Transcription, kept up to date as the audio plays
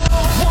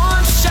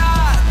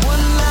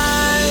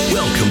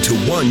to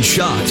One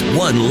Shot,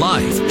 One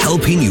Life,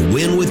 helping you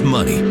win with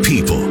money,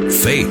 people,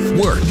 faith,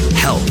 work,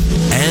 health,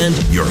 and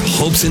your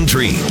hopes and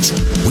dreams.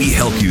 We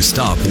help you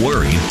stop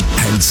worrying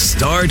and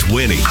start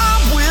winning.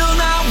 I will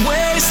not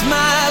waste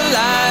my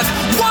life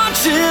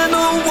watching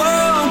the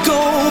world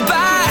go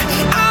by.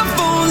 I've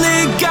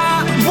only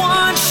got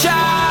one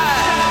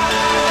shot,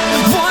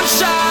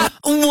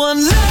 one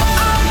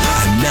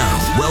life. And now,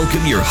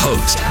 welcome your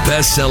host,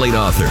 best-selling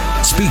author,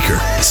 speaker,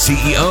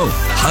 CEO,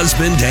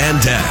 husband, and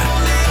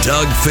dad,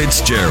 Doug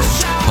Fitzgerald,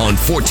 on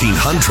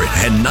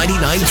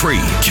 1499.3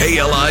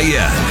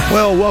 KLIN.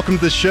 Well, welcome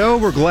to the show.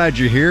 We're glad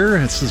you're here.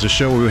 This is a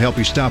show where we help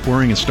you stop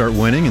worrying and start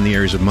winning in the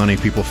areas of money,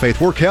 people,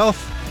 faith, work,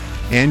 health,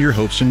 and your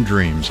hopes and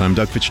dreams. I'm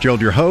Doug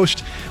Fitzgerald, your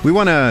host. We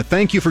want to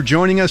thank you for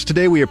joining us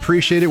today. We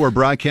appreciate it. We're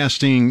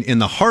broadcasting in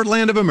the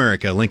heartland of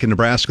America, Lincoln,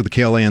 Nebraska, the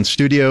KLIN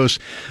studios.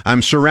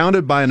 I'm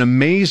surrounded by an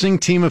amazing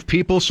team of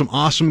people, some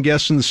awesome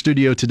guests in the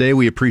studio today.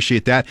 We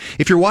appreciate that.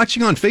 If you're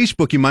watching on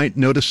Facebook, you might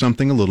notice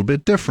something a little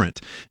bit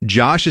different.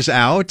 Josh is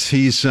out.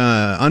 He's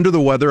under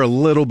the weather a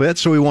little bit,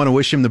 so we want to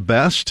wish him the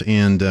best,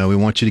 and we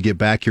want you to get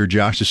back here,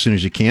 Josh, as soon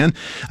as you can.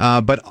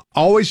 But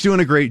always doing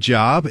a great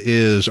job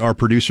is our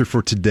producer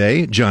for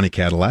today, Johnny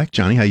Cadillac.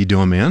 Johnny, how you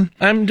doing, man?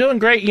 I'm doing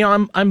great. You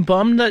know, I'm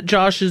bummed that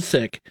Josh is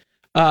sick,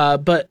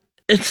 but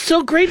it's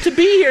still great to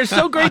be here. It's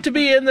so great to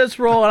be in this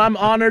role, and I'm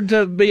honored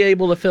to be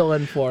able to fill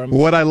in for him.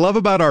 What I love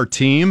about our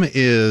team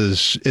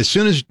is as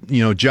soon as,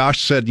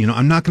 Josh said,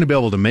 I'm not going to be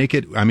able to make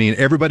it, I mean,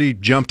 everybody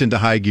jumped into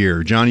high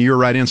gear. Johnny, you were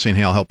right in saying,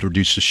 hey, I'll help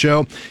produce the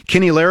show.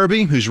 Kenny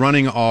Larrabee, who's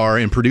running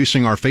and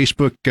producing our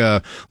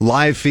Facebook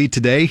live feed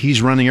today,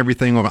 he's running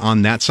everything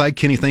on that side.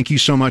 Kenny, thank you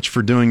so much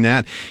for doing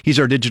that. He's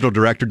our digital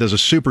director, does a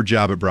super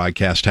job at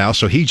Broadcast House.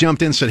 So he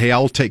jumped in and said, hey,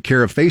 I'll take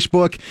care of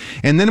Facebook.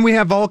 And then we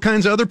have all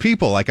kinds of other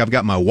people. Like I've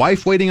got my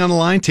wife waiting on the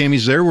line.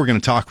 Tammy's there. We're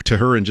going to talk to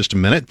her in just a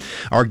minute.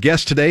 Our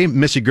guest today,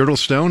 Missy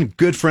Girdlestone,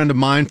 good friend of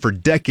mine for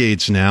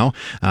decades now.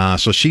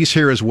 So she's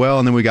here as well.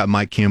 And then we got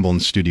Mike Campbell in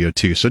the studio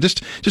too. So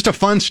just a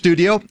fun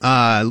studio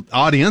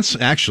audience,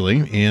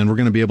 actually. And we're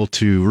going to be able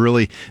to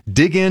really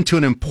dig into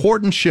an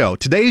important show.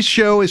 Today's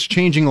show is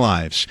changing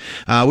lives.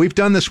 We've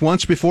done this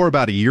once before,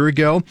 about a year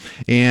ago.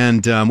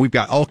 And we've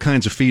got all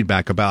kinds of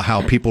feedback about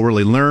how people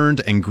really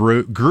learned and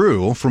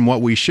grew from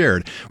what we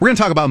shared. We're going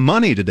to talk about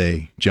money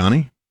today,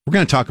 Johnny. We're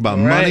going to talk about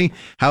money,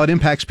 how it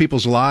impacts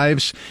people's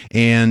lives,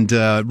 and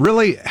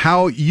really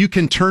how you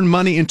can turn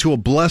money into a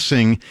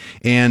blessing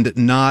and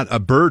not a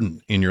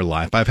burden in your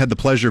life. I've had the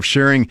pleasure of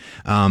sharing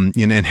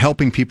and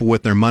helping people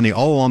with their money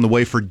all along the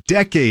way for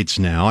decades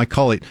now. I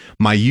call it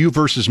my You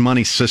versus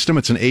Money system.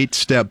 It's an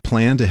 8-step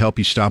plan to help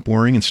you stop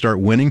worrying and start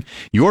winning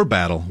your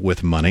battle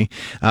with money.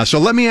 So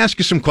let me ask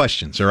you some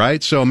questions, all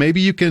right? So maybe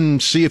you can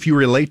see if you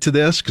relate to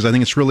this, because I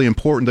think it's really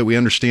important that we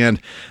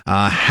understand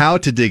how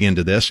to dig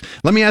into this.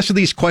 Let me ask you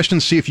these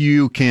questions, see if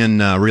you can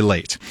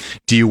relate.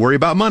 Do you worry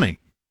about money?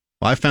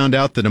 Well, I found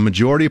out that a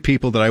majority of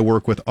people that I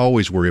work with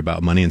always worry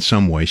about money in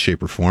some way,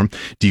 shape, or form.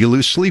 Do you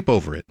lose sleep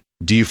over it?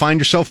 Do you find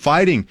yourself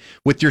fighting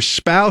with your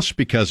spouse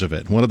because of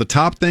it? One of the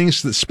top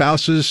things that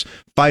spouses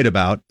fight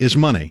about is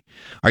money.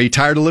 Are you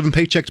tired of living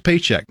paycheck to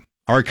paycheck?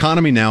 Our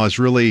economy now is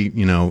really,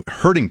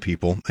 hurting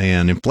people,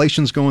 and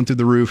inflation's going through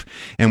the roof.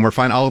 And we're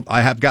fine.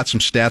 I have got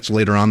some stats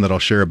later on that I'll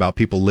share about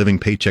people living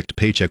paycheck to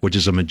paycheck, which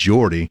is a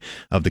majority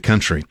of the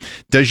country.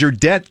 Does your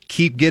debt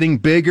keep getting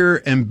bigger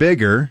and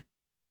bigger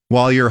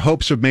while your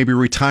hopes of maybe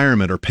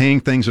retirement or paying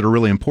things that are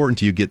really important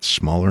to you get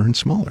smaller and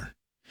smaller?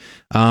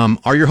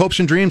 Are your hopes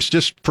and dreams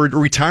just for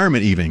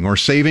retirement even, or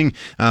saving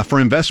for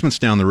investments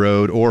down the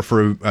road, or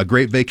for a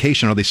great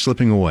vacation? Are they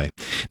slipping away?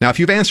 Now, if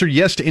you've answered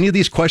yes to any of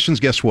these questions,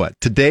 guess what?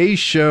 Today's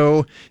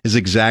show is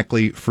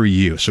exactly for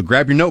you. So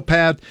grab your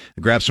notepad,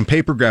 grab some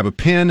paper, grab a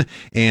pen,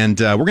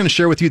 and we're going to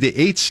share with you the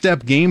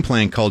 8-step game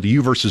plan called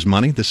You versus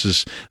Money. This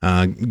is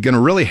going to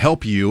really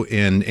help you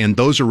and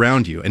those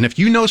around you. And if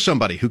you know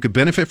somebody who could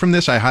benefit from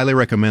this, I highly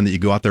recommend that you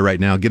go out there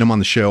right now, get them on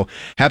the show,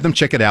 have them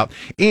check it out.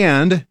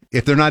 And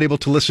if they're not able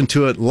to listen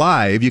to it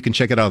live, you can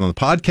check it out on the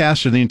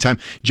podcast at any time.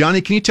 Johnny,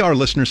 can you tell our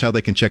listeners how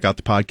they can check out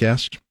the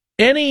podcast?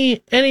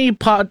 Any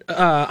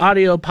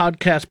audio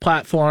podcast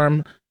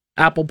platform,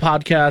 Apple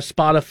Podcasts,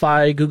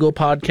 Spotify, Google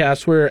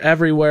Podcasts, we're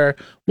everywhere.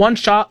 One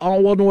Shot,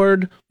 all one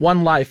word.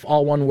 One Life,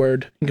 all one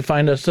word. You can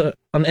find us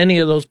on any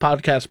of those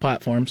podcast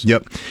platforms.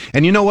 Yep.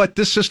 And you know what?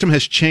 This system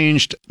has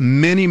changed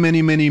many,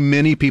 many, many,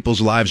 many people's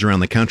lives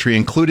around the country,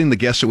 including the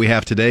guest that we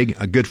have today.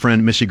 A good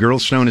friend, Missy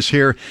Girdlestone, is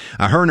here.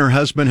 Her and her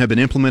husband have been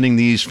implementing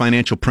these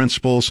financial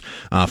principles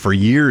for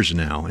years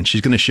now, and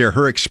she's going to share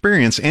her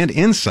experience and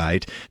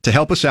insight to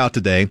help us out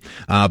today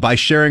by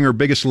sharing her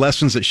biggest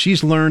lessons that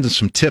she's learned and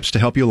some tips to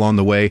help you along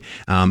the way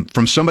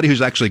from somebody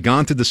who's actually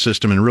gone through the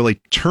system and really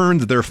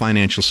turned their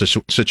financial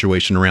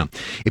situation around.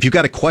 If you've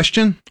got a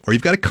question or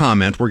you've got a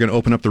comment, we're going to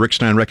open up the Rick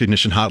Stein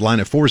Recognition Hotline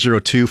at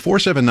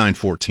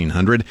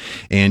 402-479-1400.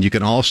 And you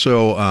can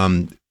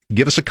also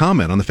give us a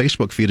comment on the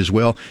Facebook feed as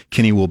well.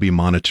 Kenny will be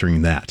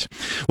monitoring that.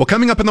 Well,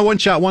 coming up in the One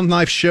Shot, One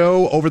Life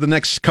show over the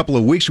next couple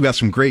of weeks, we got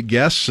some great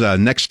guests.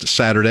 Next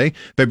Saturday,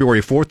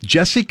 February 4th,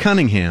 Jesse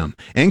Cunningham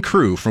and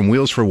crew from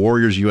Wheels for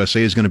Warriors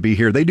USA is going to be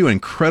here. They do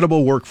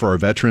incredible work for our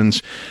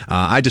veterans.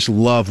 I just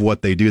love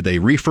what they do. They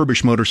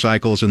refurbish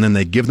motorcycles and then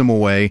they give them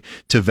away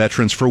to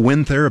veterans for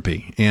wind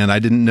therapy. And I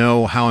didn't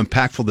know how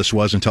impactful this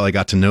was until I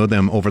got to know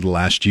them over the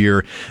last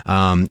year.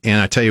 And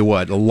I tell you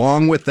what,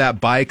 along with that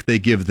bike, they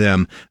give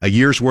them a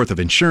year's worth of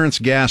insurance,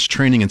 gas,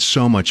 training, and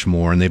so much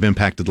more. And they've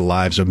impacted the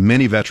lives of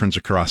many veterans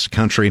across the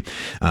country.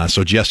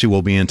 So Jesse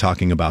will be in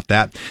talking about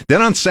that.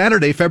 Then on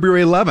Saturday,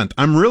 February 11th,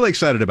 I'm really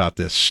excited about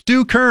this.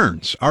 Stu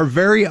Kearns, our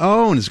very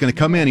own, is going to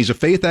come in. He's a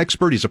faith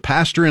expert. He's a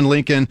pastor in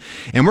Lincoln.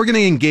 And we're going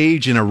to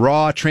engage in a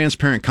raw,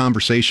 transparent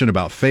conversation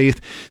about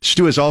faith.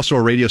 Stu is also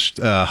a radio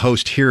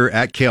host here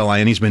at KLI,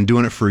 and he's been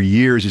doing it for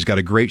years. He's got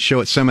a great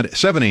show at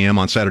 7 a.m.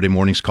 on Saturday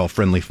mornings called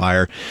Friendly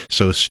Fire.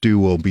 So Stu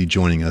will be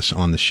joining us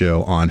on the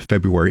show on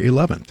February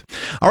 11th.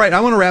 All right, I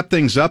want to wrap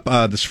things up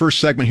this first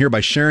segment here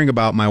by sharing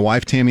about my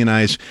wife Tammy and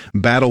I's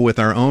battle with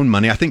our own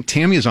money. I think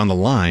Tammy is on the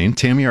line.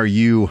 Tammy, are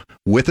you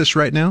with us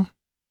right now?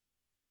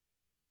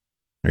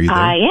 Are you there?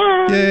 I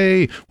am.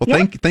 Yay. Well,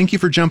 Yep. thank you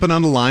for jumping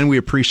on the line. We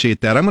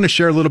appreciate that. I'm going to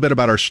share a little bit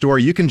about our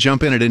story. You can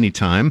jump in at any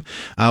time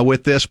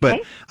with this, but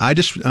Okay. I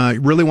just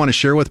really want to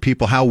share with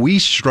people how we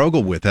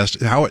struggled with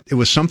this, how it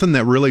was something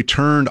that really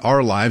turned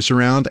our lives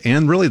around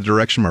and really the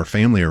direction of our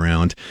family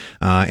around.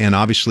 And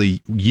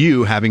obviously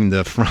you having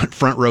the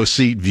front row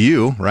seat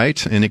view,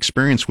 right, and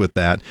experience with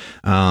that,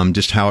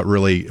 just how it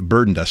really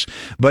burdened us.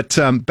 But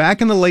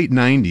back in the late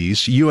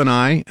 90s, you and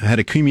I had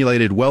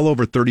accumulated well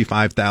over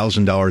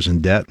 $35,000 in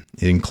debt.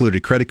 It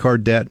included credit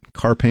card debt,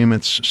 car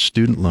payments,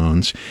 student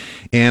loans.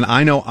 And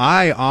I know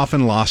I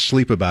often lost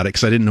sleep about it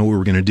because I didn't know what we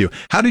were going to do.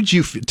 How did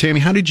you,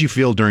 Tammy, how did you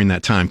feel during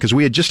that time? Because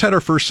we had just had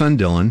our first son,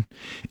 Dylan,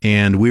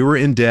 and we were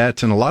in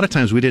debt. And a lot of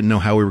times we didn't know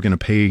how we were going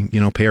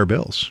to pay our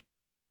bills.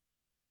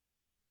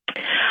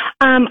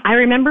 I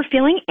remember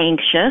feeling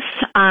anxious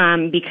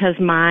because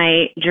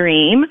my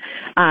dream,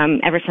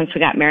 ever since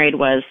we got married,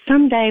 was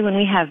someday when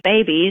we have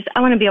babies,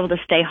 I want to be able to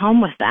stay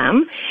home with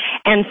them.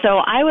 And so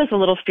I was a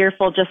little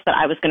fearful just that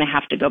I was going to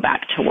have to go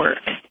back to work.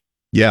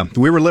 Yeah,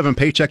 we were living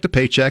paycheck to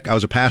paycheck. I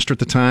was a pastor at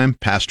the time.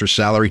 Pastor's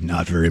salary,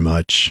 not very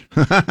much.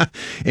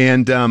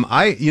 And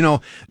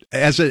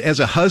as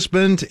a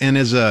husband and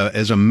as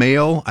a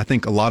male, I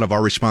think a lot of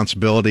our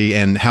responsibility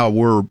and how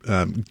we're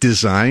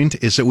designed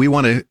is that we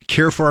want to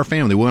care for our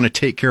family. We want to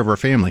take care of our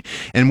family.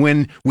 And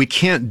when we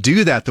can't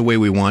do that the way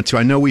we want to,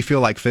 I know we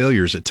feel like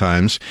failures at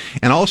times.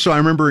 And also, I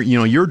remember,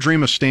 your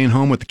dream of staying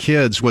home with the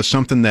kids was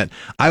something that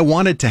I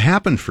wanted to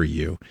happen for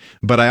you.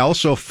 But I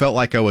also felt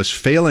like I was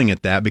failing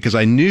at that because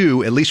I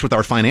knew, at least with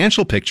our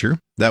financial picture,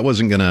 that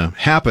wasn't going to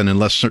happen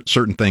unless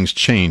certain things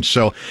changed.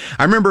 So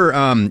I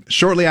remember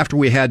shortly after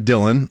we had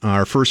Dylan,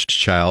 our first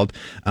child,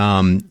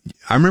 I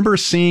remember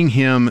seeing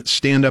him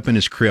stand up in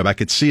his crib. I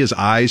could see his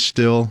eyes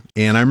still.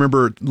 And I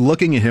remember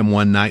looking at him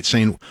one night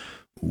saying,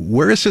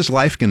 where is his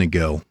life going to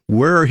go?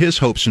 Where are his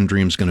hopes and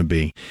dreams going to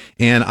be?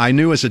 And I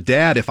knew as a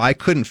dad, if I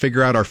couldn't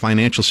figure out our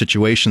financial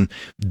situation,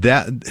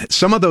 that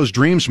some of those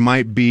dreams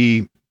might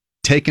be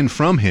taken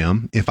from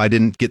him if I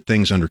didn't get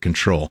things under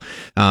control.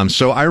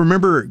 So I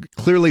remember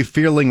clearly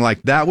feeling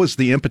like that was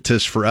the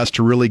impetus for us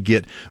to really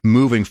get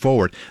moving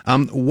forward.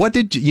 What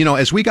did,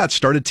 as we got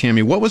started,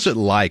 Tammy, what was it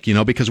like,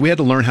 because we had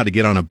to learn how to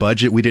get on a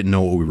budget. We didn't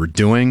know what we were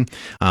doing.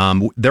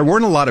 There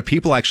weren't a lot of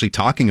people actually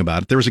talking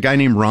about it. There was a guy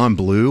named Ron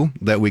Blue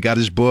that we got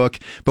his book,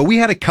 but we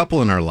had a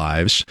couple in our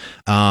lives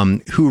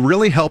who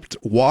really helped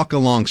walk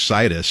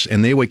alongside us,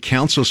 and they would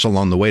counsel us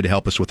along the way to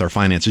help us with our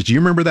finances. Do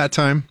you remember that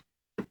time?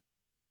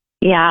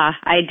 Yeah,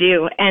 I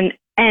do. And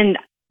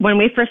when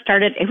we first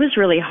started, it was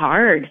really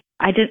hard.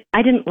 I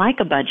didn't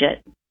like a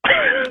budget.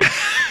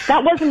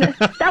 that wasn't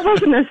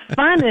as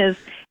fun as,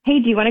 hey,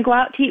 do you want to go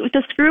out to eat with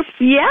this group?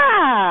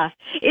 Yeah.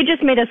 It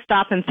just made us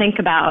stop and think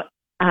about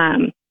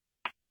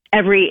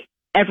every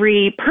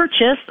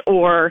purchase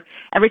or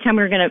every time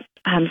we were going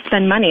to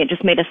spend money. It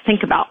just made us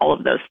think about all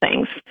of those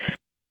things.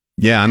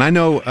 Yeah, and I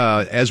know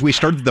as we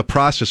started the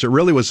process, it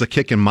really was the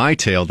kick in my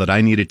tail that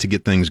I needed to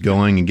get things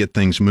going and get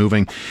things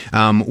moving.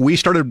 We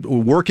started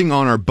working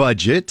on our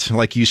budget,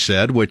 like you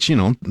said, which,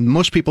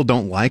 most people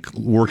don't like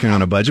working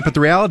on a budget. But the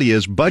reality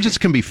is budgets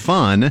can be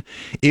fun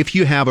if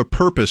you have a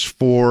purpose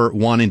for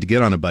wanting to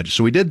get on a budget.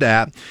 So we did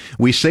that.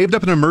 We saved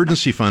up an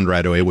emergency fund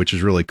right away, which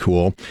is really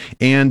cool.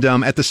 And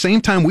at the same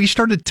time, we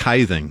started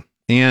tithing.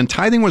 And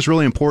tithing was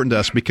really important to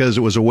us because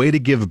it was a way to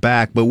give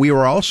back, but we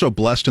were also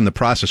blessed in the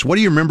process. What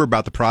do you remember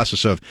about the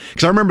process of,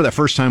 because I remember that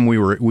first time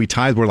we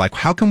tithed, we're like,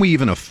 how can we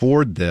even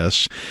afford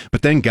this?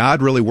 But then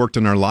God really worked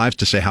in our lives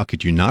to say, how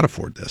could you not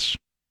afford this?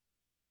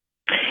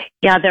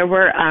 Yeah, there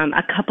were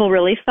a couple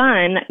really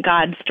fun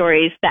God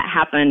stories that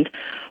happened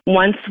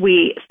once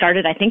we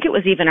started. I think it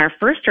was even our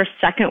first or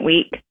second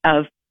week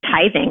of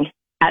tithing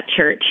at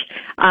church.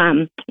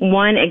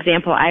 One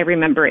example I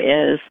remember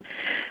is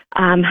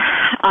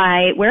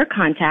I wear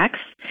contacts,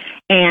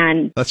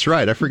 and that's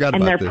right. I forgot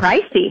about this. And they're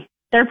pricey.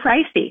 they're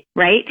pricey,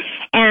 right?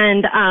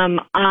 And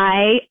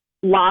I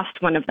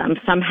lost one of them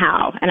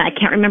somehow, and I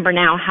can't remember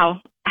now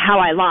how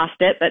I lost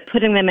it, but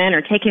putting them in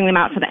or taking them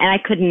out, and I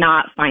could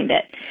not find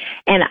it.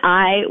 And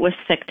I was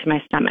sick to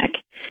my stomach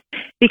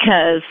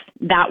because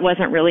that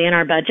wasn't really in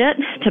our budget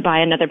to buy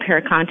another pair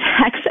of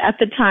contacts at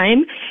the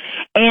time.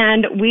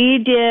 And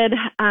we did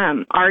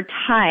our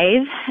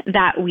tithe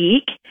that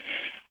week.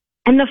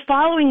 And the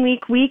following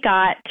week, we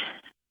got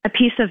a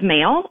piece of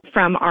mail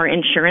from our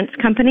insurance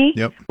company,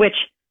 which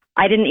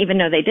I didn't even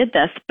know they did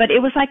this, but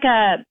it was like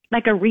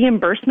a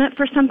reimbursement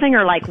for something,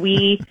 or like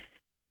we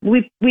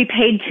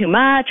paid too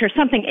much or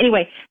something.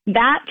 Anyway,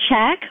 that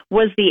check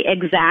was the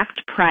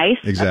exact price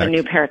of a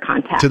new pair of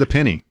contacts. To the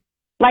penny.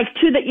 Like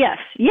yes.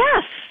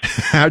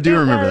 I do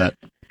remember that.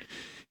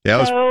 Yeah, it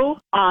was so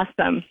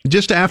awesome.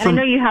 Just and I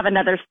know you have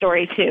another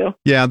story too.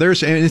 Yeah,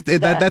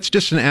 that's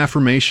just an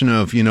affirmation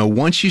of,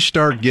 once you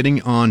start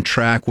getting on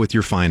track with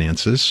your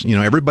finances,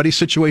 everybody's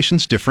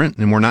situation's different,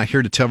 and we're not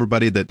here to tell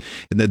everybody that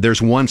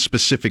there's one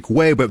specific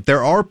way, but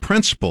there are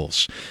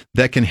principles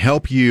that can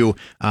help you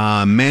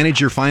manage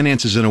your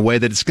finances in a way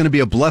that it's going to be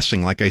a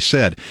blessing, like I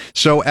said.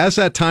 So as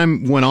that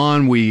time went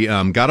on, we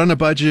got on a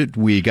budget,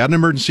 we got an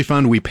emergency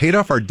fund, we paid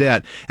off our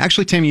debt.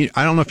 Actually, Tammy,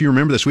 I don't know if you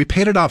remember this, we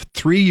paid it off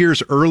 3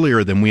 years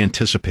earlier than we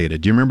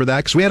anticipated. Do you remember that?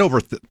 Because we had over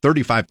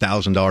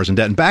 $35,000 in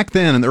debt. And back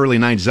then, in the early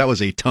 90s, that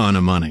was a ton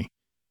of money.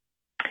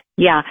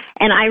 Yeah.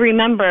 And I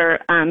remember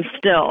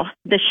still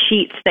the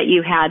sheets that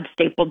you had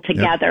stapled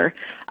together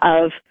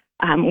of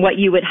what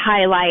you would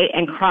highlight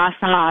and cross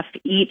off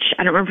each,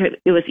 I don't remember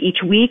if it was each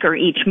week or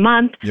each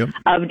month,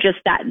 of just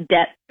that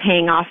debt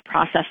paying off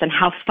process, and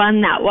how fun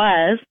that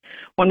was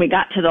when we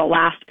got to the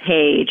last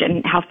page,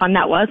 and how fun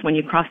that was when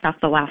you crossed off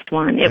the last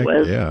one. It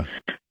was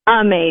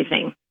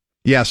amazing.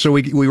 Yeah, so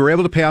we were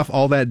able to pay off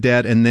all that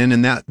debt, and then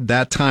in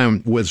that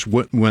time was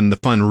when the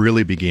fun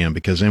really began,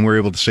 because then we were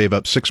able to save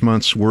up 6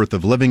 months worth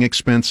of living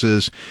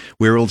expenses.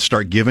 We were able to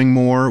start giving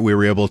more. We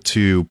were able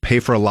to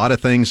pay for a lot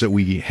of things that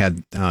we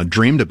had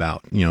dreamed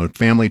about,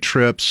 family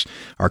trips,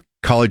 our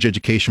college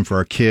education for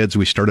our kids.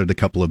 We started a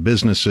couple of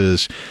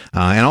businesses,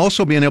 and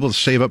also being able to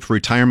save up for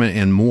retirement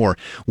and more.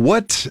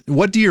 What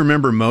do you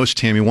remember most,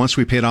 Tammy, once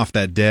we paid off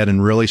that debt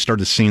and really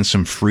started seeing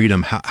some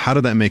freedom? How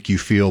did that make you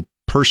feel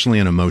personally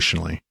and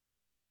emotionally?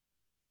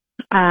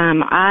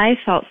 I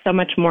felt so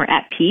much more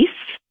at peace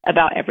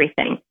about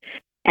everything.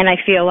 And I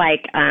feel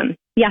like,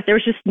 there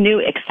was just new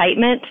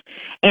excitement.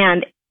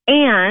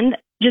 And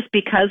just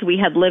because we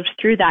had lived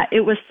through that,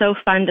 it was so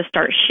fun to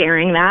start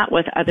sharing that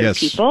with other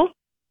people.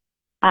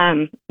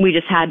 We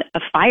just had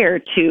a fire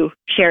to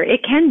share.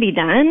 It can be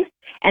done.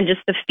 And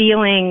just the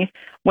feeling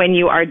when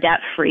you are debt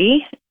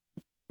free,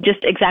 just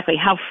exactly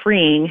how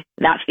freeing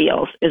that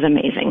feels is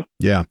amazing.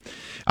 Yeah,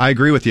 I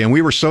agree with you. And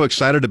we were so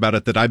excited about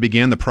it that I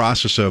began the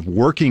process of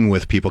working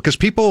with people, because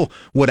people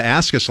would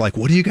ask us, like,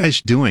 what are you guys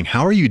doing?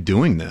 How are you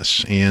doing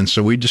this? And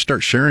so we just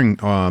start sharing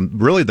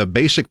really the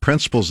basic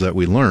principles that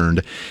we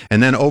learned.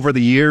 And then over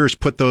the years,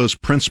 put those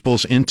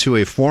principles into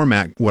a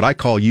format, what I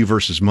call You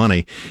versus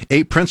Money,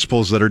 8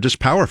 principles that are just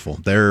powerful.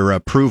 They're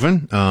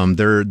proven.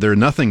 They're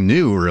nothing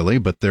new, really,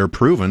 but they're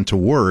proven to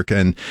work.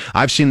 And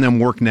I've seen them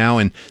work now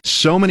in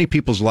so many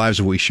people's lives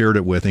that we shared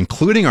it with,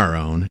 including our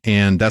own.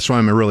 And that's why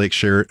I'm really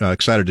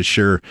excited to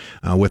share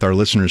with our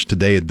listeners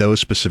today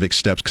those specific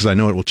steps, because I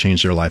know it will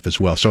change their life as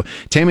well. So,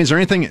 Tammy, is there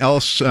anything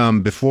else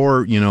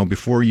before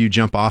you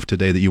jump off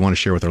today that you want to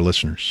share with our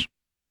listeners?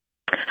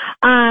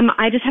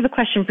 I just have a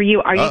question for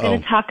you. Are you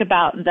going to talk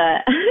about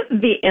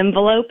the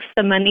envelopes,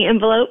 the money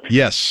envelopes?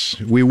 Yes,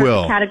 we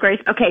will. Categories.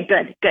 Okay,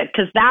 good.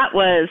 Because that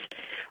was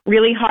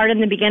really hard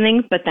in the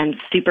beginning, but then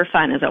super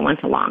fun as it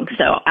went along.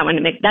 So I want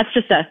to that's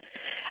just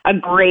a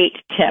great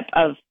tip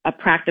of a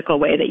practical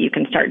way that you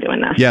can start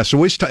doing this. Yeah,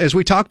 so as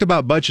we talked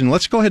about budgeting,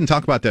 let's go ahead and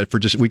talk about that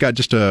we got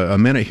just a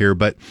minute here,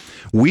 but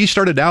we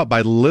started out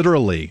by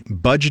literally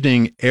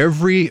budgeting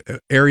every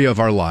area of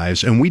our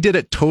lives, and we did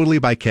it totally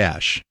by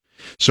cash.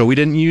 So we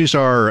didn't use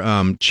our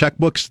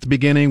checkbooks at the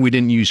beginning. We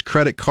didn't use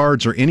credit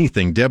cards or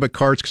anything, debit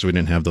cards, because we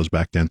didn't have those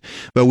back then.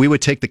 But we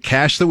would take the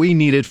cash that we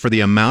needed for the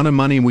amount of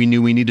money we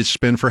knew we needed to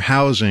spend for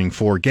housing,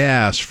 for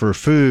gas, for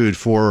food,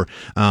 for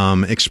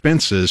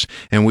expenses,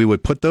 and we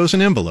would put those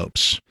in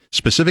envelopes,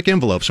 specific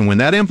envelopes. And when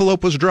that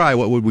envelope was dry,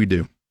 what would we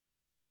do?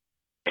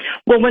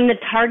 Well, when the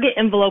Target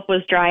envelope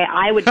was dry,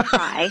 I would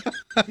cry.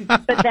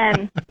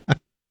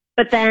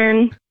 But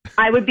then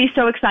I would be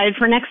so excited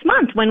for next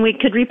month when we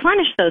could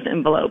replenish those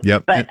envelopes.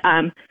 Yep. But,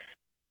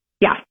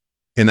 yeah.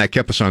 And that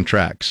kept us on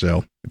track.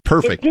 So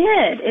perfect.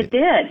 It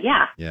did.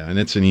 Yeah. Yeah. And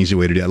it's an easy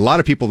way to do it. A lot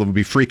of people that would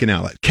be freaking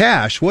out. Like,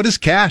 cash? What is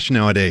cash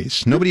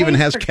nowadays? Nobody even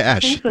has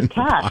cash. With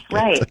cash,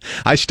 right.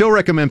 I still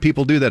recommend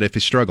people do that if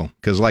you struggle.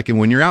 Because like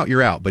when you're out,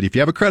 you're out. But if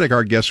you have a credit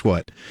card, guess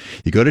what?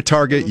 You go to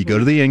Target, you go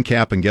to the end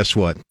cap, and guess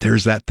what?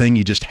 There's that thing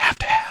you just have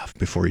to have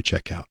before you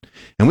check out.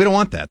 And we don't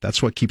want that.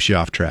 That's what keeps you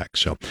off track.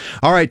 So,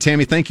 all right,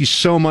 Tammy, thank you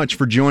so much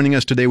for joining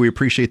us today. We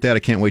appreciate that. I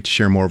can't wait to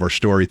share more of our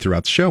story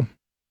throughout the show.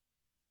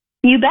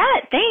 You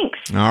bet. Thanks.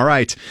 All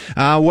right.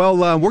 We're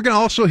going to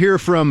also hear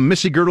from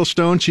Missy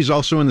Girdlestone. She's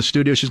also in the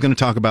studio. She's going to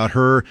talk about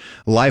her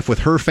life with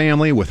her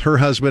family, with her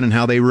husband, and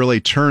how they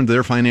really turned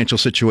their financial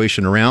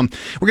situation around.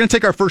 We're going to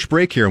take our first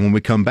break here, and when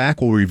we come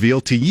back, we'll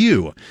reveal to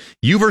you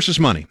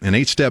versus money, an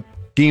 8-step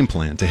game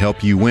plan to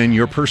help you win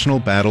your personal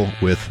battle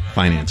with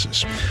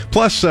finances.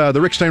 Plus,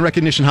 the Rick Stein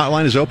Recognition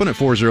Hotline is open at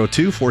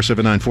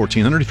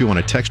 402-479-1400 if you want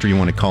to text or you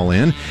want to call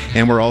in.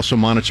 And we're also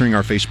monitoring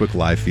our Facebook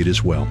Live feed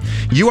as well.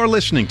 You are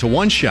listening to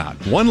One Shot,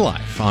 One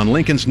Life on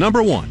Lincoln's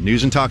 #1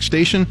 news and talk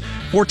station,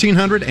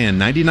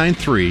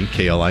 1499.3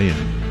 KLIN.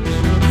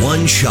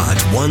 One Shot,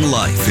 One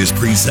Life is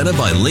presented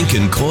by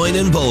Lincoln Coin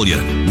and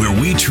Bullion, where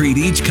we treat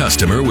each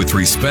customer with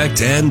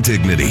respect and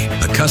dignity.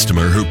 A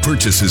customer who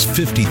purchases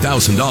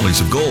 $50,000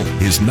 of gold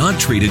is not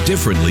treated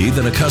differently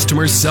than a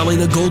customer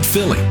selling a gold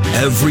filling.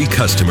 Every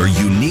customer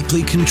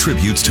uniquely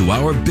contributes to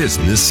our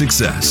business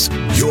success.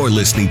 You're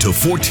listening to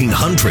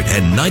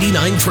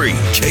 1499.3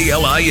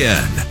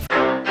 KLIN.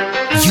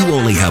 You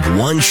only have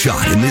one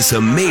shot in this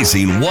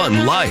amazing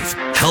one life,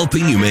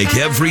 helping you make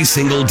every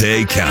single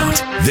day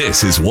count.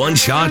 This is One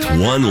Shot,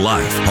 One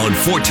Life on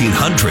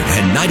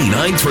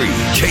 1499.3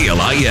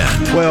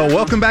 KLIN. Well,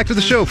 welcome back to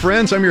the show,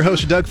 friends. I'm your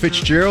host, Doug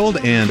Fitzgerald,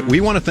 and we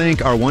want to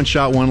thank our One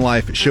Shot, One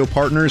Life show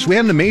partners. We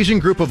had an amazing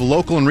group of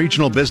local and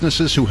regional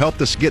businesses who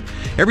helped us get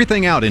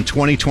everything out in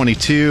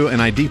 2022,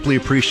 and I deeply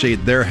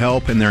appreciate their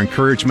help and their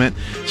encouragement.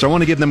 So I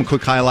want to give them a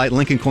quick highlight.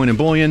 Lincoln Coin and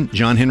Bullion,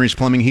 John Henry's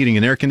Plumbing, Heating,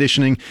 and Air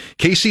Conditioning,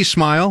 KC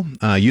Smile,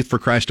 Youth for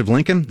Christ of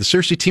Lincoln, the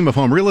Searcy team of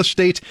Home Real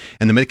Estate,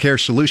 and the Medicare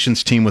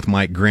Solutions team with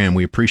Mike Graham.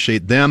 We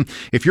appreciate them.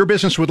 If your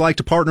business would like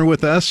to partner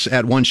with us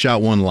at One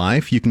Shot, One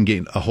Life, you can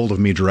get a hold of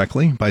me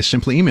directly by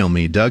simply email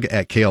me,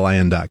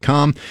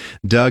 Doug@KLIN.com,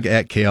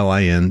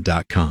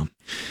 Doug@KLIN.com.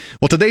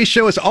 Well, today's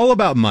show is all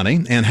about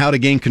money and how to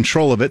gain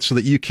control of it so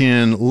that you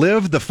can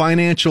live the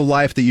financial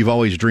life that you've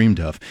always dreamed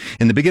of.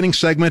 In the beginning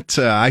segment,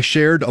 I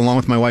shared, along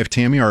with my wife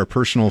Tammy, our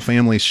personal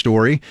family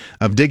story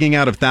of digging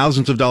out of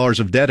thousands of dollars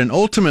of debt and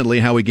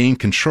ultimately how we gained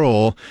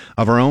control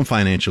of our own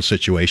financial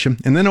situation.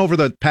 And then over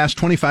the past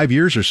 25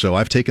 years or so,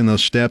 I've taken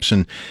those steps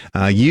and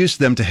used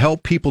them to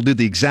help people do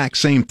the exact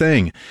same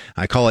thing.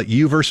 I call it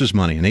You versus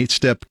Money, an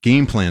 8-step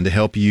game plan to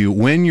help you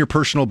win your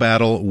personal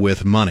battle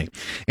with money.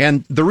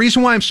 And the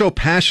reason why I'm so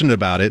passionate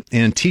about it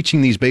and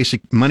teaching these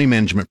basic money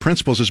management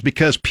principles is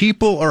because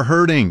people are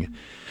hurting.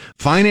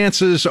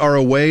 Finances are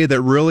a way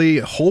that really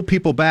hold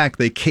people back.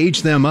 They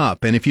cage them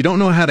up. And if you don't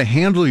know how to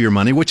handle your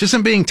money, which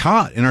isn't being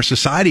taught in our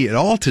society at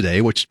all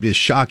today, which is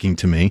shocking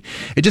to me,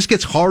 it just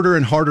gets harder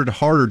and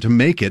harder to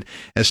make it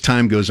as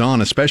time goes on,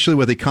 especially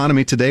with the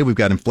economy today. We've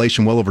got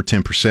inflation well over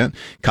 10%.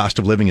 Cost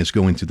of living is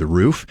going through the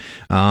roof.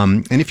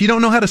 And if you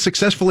don't know how to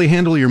successfully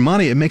handle your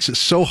money, it makes it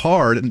so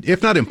hard,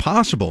 if not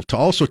impossible, to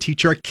also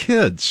teach our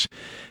kids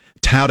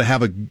how to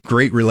have a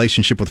great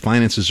relationship with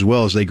finances as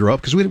well as they grow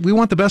up, because we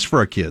want the best for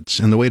our kids.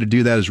 And the way to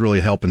do that is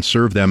really help and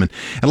serve them. And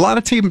a lot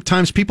of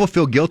times people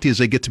feel guilty as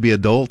they get to be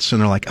adults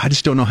and they're like, I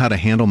just don't know how to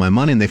handle my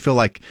money. And they feel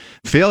like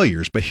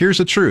failures. But here's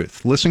the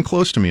truth. Listen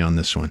close to me on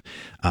this one.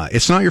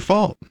 It's not your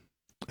fault.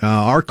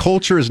 Our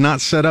culture is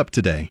not set up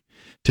today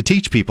to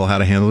teach people how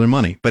to handle their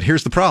money. But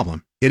here's the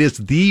problem. It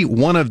is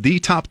one of the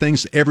top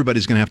things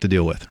everybody's going to have to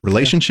deal with,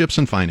 relationships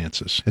and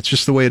finances. It's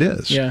just the way it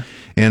is. Yeah.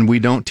 And we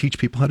don't teach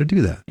people how to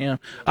do that. Yeah.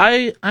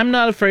 I'm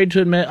not afraid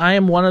to admit I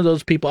am one of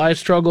those people. I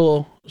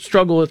struggle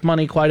with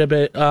money quite a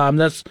bit.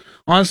 That's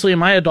honestly in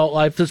my adult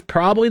life, that's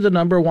probably the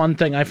number one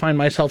thing I find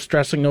myself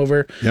stressing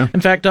over. Yeah.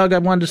 In fact, Doug, I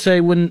wanted to say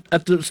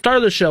at the start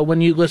of the show,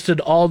 when you listed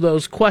all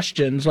those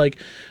questions, like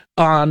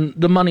on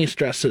the money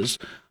stresses,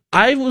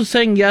 I was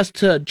saying yes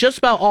to just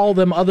about all of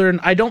them, other than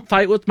I don't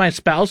fight with my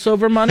spouse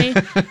over money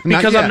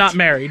because I'm not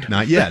married.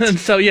 Not yet.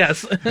 So,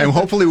 yes. And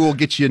hopefully we'll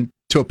get you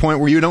to a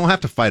point where you don't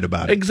have to fight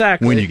about it.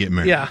 Exactly. When you get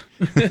married. Yeah.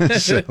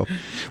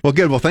 Well,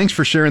 good. Well, thanks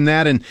for sharing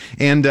that. And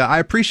I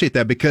appreciate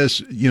that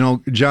because,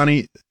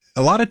 Johnny,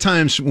 a lot of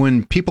times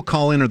when people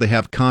call in or they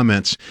have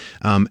comments,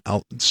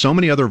 so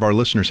many other of our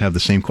listeners have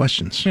the same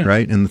questions,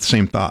 right? And the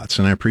same thoughts.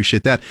 And I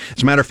appreciate that.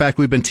 As a matter of fact,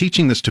 we've been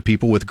teaching this to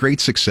people with great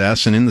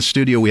success. And in the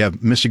studio, we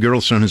have Missy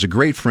Girdlestone, who's a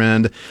great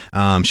friend.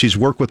 She's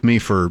worked with me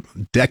for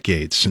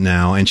decades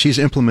now, and she's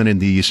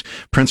implemented these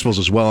principles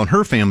as well in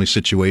her family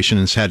situation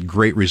and has had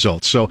great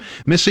results. So,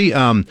 Missy,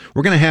 we're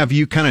going to have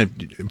you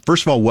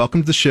first of all,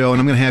 welcome to the show. And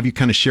I'm going to have you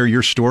kind of share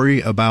your story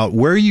about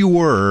where you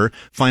were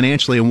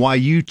financially and why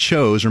you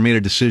chose or made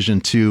a decision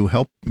to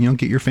help,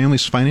 get your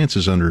family's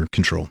finances under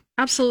control.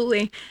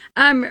 Absolutely.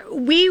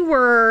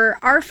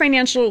 Our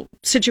financial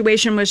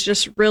situation was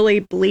just really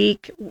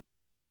bleak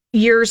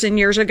years and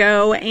years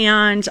ago.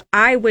 And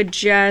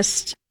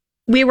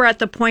we were at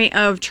the point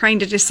of trying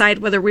to decide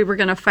whether we were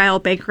going to file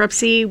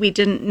bankruptcy. We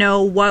didn't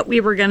know what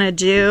we were going to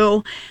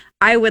do.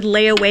 I would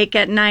lay awake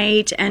at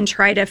night and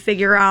try to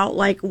figure out,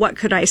 what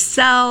could I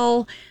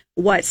sell?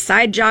 What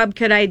side job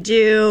could I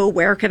do?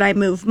 Where could I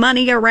move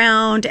money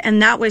around?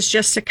 And that was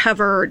just to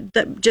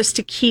just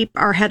to keep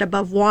our head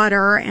above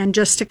water and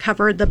just to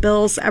cover the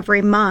bills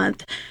every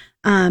month.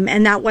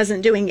 And that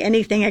wasn't doing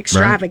anything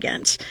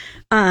extravagant.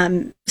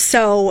 Right.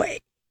 So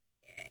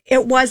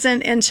it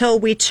wasn't until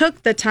we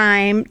took the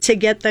time to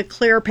get the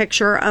clear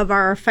picture of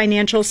our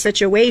financial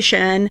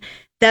situation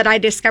that I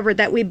discovered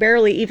that we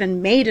barely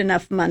even made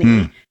enough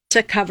money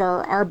to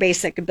cover our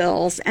basic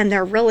bills. And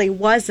there really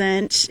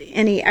wasn't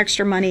any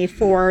extra money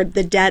for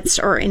the debts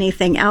or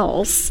anything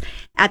else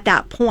at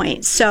that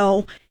point.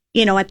 So,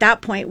 you know, at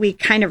that point, we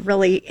kind of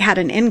really had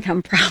an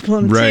income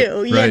problem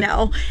too, you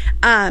know.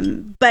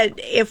 But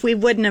if we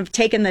wouldn't have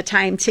taken the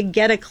time to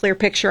get a clear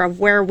picture of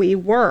where we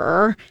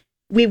were,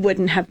 we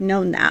wouldn't have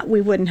known that.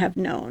 We wouldn't have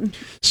known.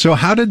 So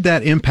how did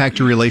that impact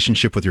your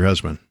relationship with your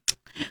husband?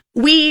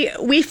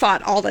 We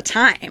fought all the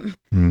time,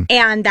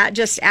 and that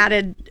just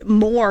added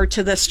more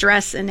to the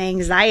stress and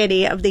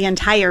anxiety of the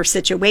entire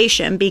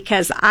situation,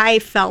 because I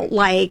felt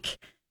like,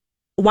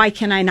 why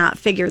can I not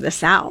figure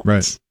this out?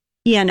 Right.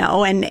 You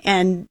know,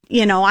 and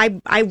you know,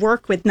 I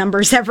work with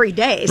numbers every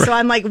day, so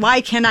I'm like, why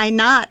can I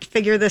not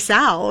figure this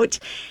out?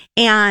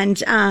 And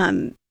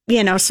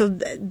you know, so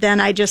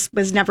then I just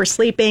was never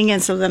sleeping,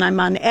 and so then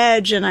I'm on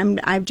edge, and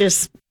I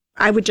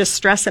would just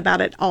stress about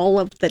it all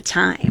of the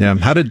time. Yeah.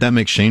 How did that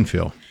make Shane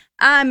feel?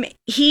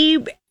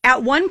 He,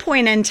 at one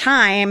point in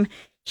time,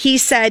 he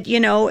said, you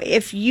know,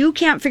 if you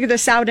can't figure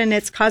this out and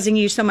it's causing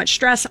you so much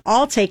stress,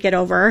 I'll take it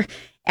over.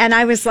 And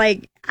I was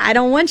like, I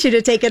don't want you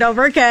to take it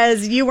over,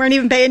 because you weren't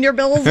even paying your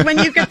bills when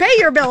you could pay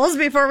your bills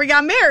before we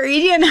got married,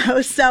 you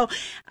know? So,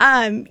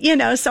 you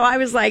know, so I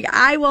was like,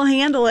 I will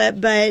handle it,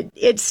 but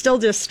it still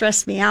just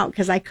stressed me out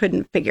because I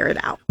couldn't figure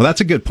it out. Well,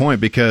 that's a good point,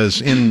 because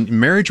in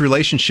marriage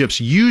relationships,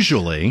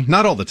 usually,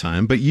 not all the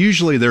time, but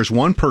usually there's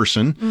one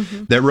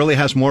person that really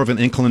has more of an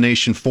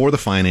inclination for the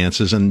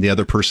finances and the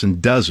other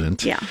person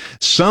doesn't. Yeah.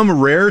 Some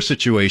rare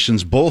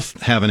situations,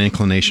 both have an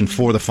inclination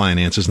for the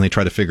finances and they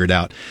try to figure it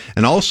out.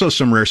 And also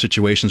some rare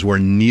situations where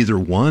neither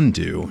one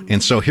do.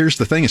 And so here's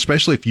the thing,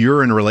 especially if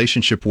you're in a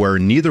relationship where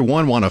neither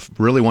one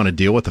really want to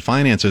deal with the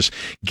finances,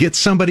 get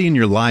somebody in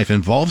your life,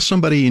 involve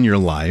somebody in your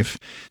life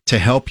to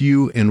help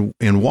you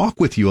and walk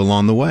with you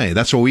along the way.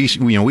 That's what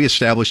we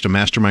established a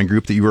mastermind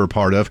group that you were a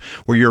part of,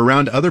 where you're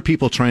around other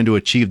people trying to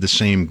achieve the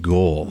same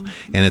goal.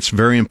 And it's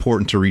very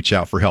important to reach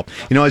out for help.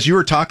 You know, as you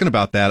were talking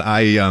about that,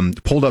 I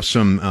pulled up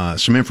some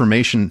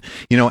information.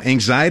 You know,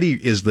 anxiety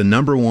is the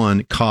number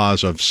one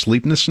cause of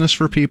sleeplessness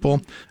for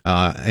people,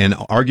 and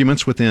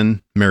arguments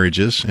within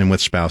marriages and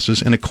with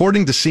spouses. And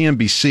according to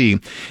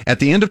CNBC, at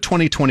the end of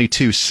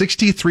 2022,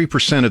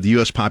 63% of the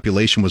U.S.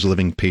 population was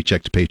living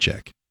paycheck to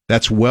paycheck.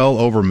 That's well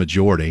over a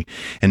majority.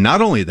 And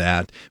not only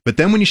that, but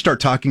then when you start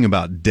talking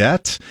about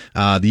debt,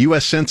 the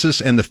U.S.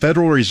 Census and the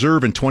Federal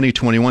Reserve in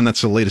 2021,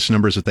 that's the latest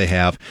numbers that they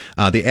have,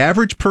 the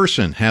average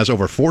person has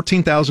over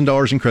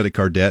 $14,000 in credit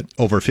card debt,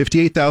 over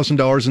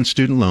 $58,000 in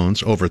student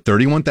loans, over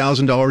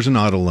 $31,000 in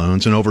auto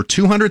loans, and over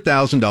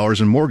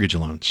 $200,000 in mortgage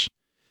loans.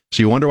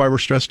 So you wonder why we're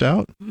stressed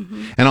out?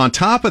 And on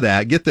top of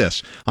that, get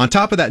this, on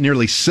top of that,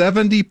 nearly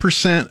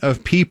 70%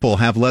 of people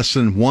have less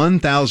than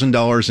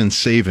 $1,000 in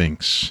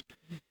savings.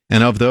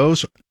 And of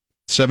those,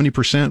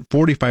 70%,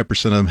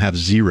 45% of them have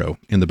zero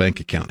in the bank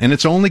account. And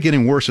it's only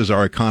getting worse as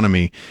our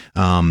economy,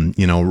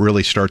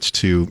 really starts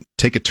to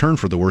take a turn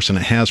for the worse, and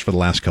it has for the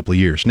last couple of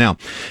years. Now,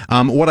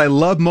 what I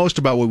love most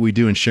about what we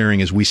do in sharing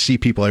is we see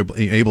people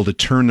able to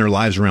turn their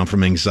lives around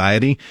from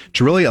anxiety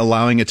to really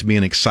allowing it to be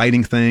an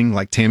exciting thing,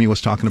 like Tammy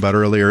was talking about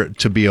earlier,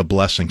 to be a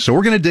blessing. So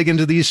we're going to dig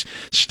into these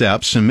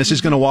steps, and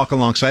Missy's going to walk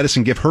alongside us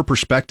and give her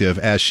perspective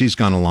as she's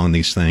gone along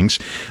these things.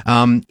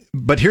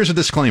 But here's a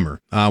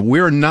disclaimer.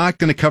 We're not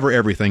going to cover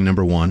everything,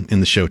 number one,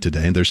 in the show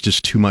today. There's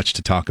just too much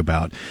to talk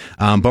about.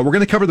 But we're going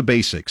to cover the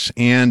basics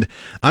and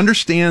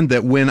understand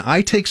that when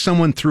I take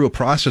someone through a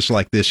process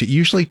like this, it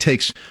usually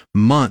takes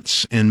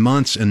months and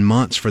months and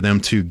months for them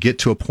to get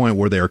to a point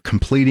where they are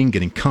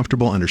getting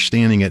comfortable,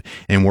 understanding it,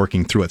 and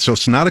working through it. So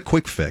it's not a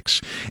quick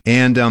fix.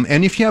 And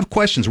if you have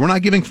questions, we're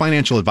not giving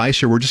financial advice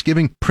here. We're just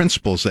giving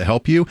principles that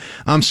help you.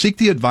 Seek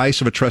the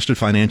advice of a trusted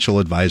financial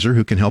advisor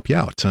who can help you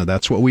out.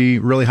 That's what we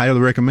really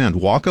highly recommend.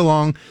 Walk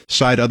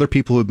alongside other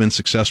people who have been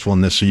successful in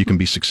this so you can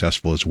be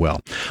successful as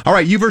well. All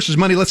right, you versus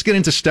money. Let's get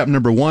into step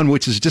number one,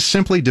 which is just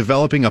simply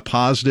developing a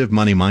positive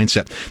money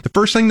mindset. The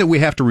first thing that we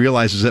have to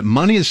realize is that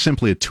money is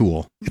simply a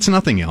tool. It's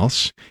nothing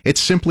else. It's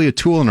simply a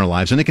tool in our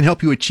lives, and it can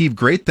help you achieve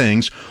great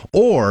things,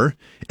 or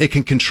it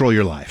can control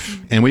your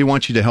life. And we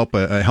want you to help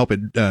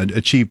it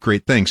achieve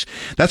great things.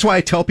 That's why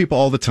I tell people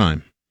all the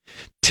time,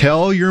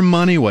 tell your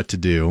money what to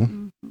do.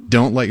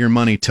 Don't let your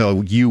money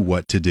tell you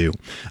what to do.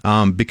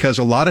 Because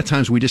a lot of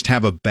times we just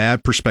have a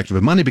bad perspective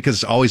of money because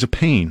it's always a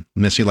pain.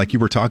 Missy, like you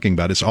were talking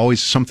about, it's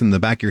always something in the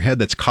back of your head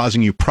that's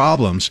causing you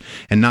problems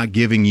and not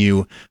giving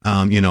you,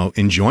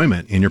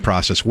 enjoyment in your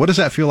process. What does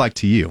that feel like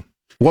to you?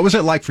 What was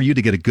it like for you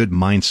to get a good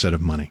mindset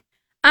of money?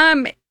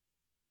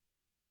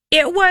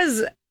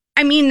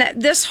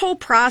 This whole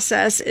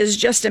process is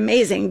just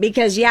amazing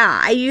because,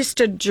 I used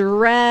to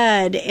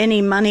dread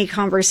any money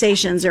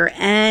conversations or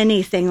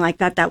anything like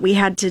that we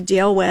had to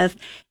deal with.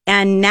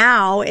 And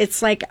now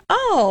it's like,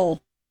 oh,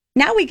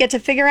 now we get to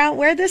figure out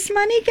where this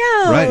money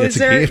goes. Right, it's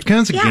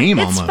kind of a game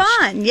almost. It's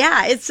fun.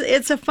 Yeah,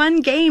 it's a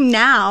fun game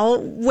now,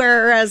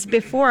 whereas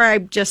before I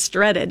just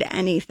dreaded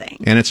anything.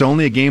 And it's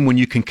only a game when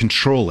you can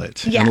control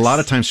it. Yes. And a lot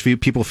of times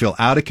people feel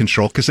out of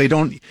control because they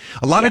don't.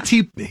 A lot of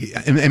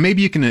and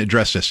maybe you can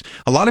address this.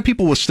 A lot of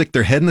people will stick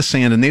their head in the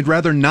sand and they'd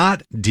rather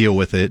not deal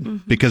with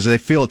it because they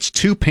feel it's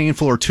too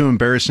painful or too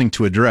embarrassing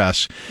to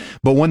address.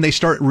 But when they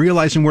start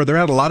realizing where they're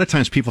at, a lot of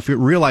times people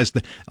realize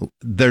that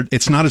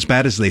it's not as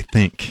bad as they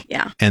think.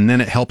 Yeah. And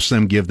then it helps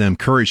them, give them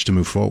courage to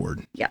move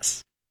forward.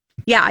 Yes.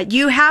 Yeah,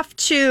 you have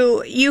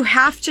to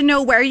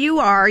know where you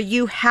are.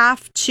 You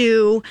have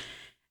to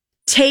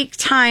take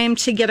time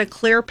to get a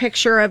clear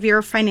picture of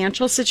your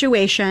financial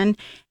situation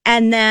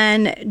and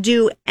then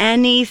do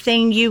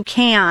anything you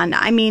can.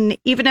 I mean,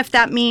 even if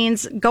that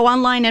means go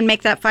online and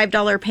make that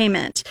 $5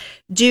 payment,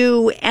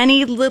 do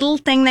any little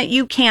thing that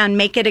you can,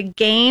 make it a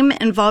game,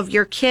 involve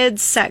your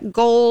kids, set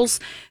goals,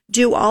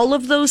 do all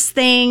of those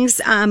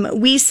things.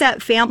 We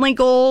set family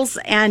goals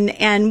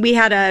and we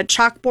had a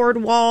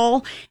chalkboard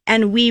wall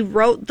and we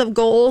wrote the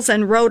goals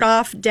and wrote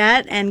off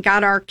debt and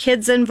got our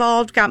kids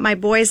involved, got my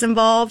boys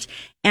involved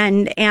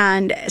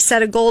and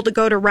set a goal to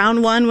go to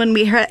round one when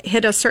we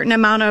hit a certain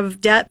amount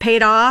of debt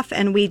paid off.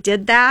 And we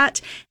did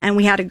that. And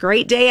we had a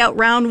great day at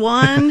round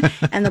one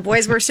and the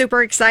boys were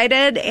super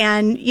excited.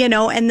 And,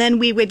 and then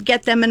we would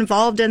get them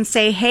involved and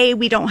say, hey,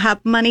 we don't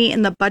have money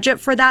in the budget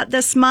for that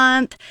this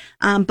month.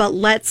 But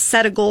let's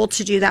set a goal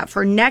to do that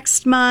for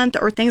next month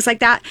or things like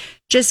that.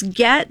 Just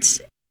get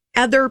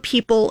other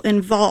people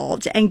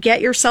involved and get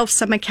yourself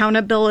some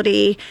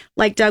accountability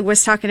like Doug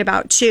was talking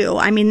about too.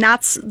 I mean,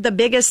 that's the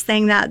biggest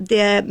thing that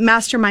the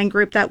mastermind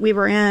group that we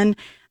were in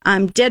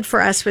did for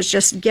us was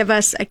just give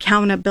us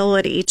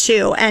accountability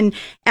too. And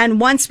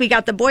once we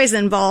got the boys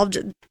involved,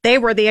 they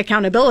were the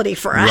accountability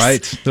for us.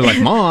 Right. They're like,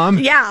 Mom.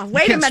 Yeah.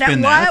 Wait a minute.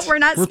 What? That. We're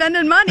not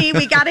spending money.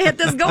 We got to hit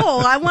this goal.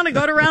 I want to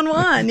go to round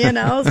one,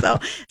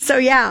 So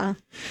yeah.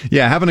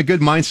 Yeah. Having a good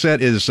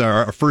mindset is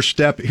our first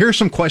step. Here are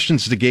some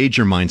questions to gauge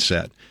your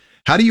mindset.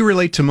 How do you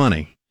relate to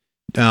money?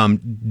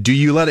 Do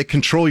you let it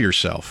control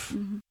yourself?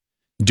 Mm-hmm.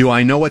 Do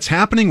I know what's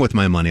happening with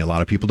my money? A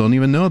lot of people don't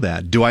even know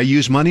that. Do I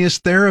use money as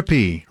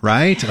therapy?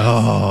 Right?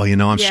 Oh,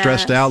 I'm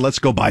stressed out. Let's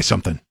go buy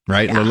something,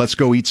 right? Yeah. Or let's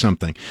go eat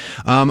something.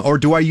 Or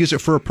do I use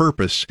it for a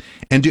purpose?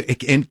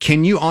 And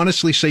can you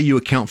honestly say you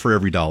account for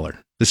every dollar?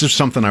 This is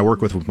something I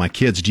work with my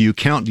kids. Do you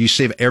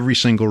save every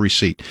single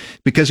receipt?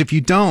 Because if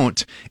you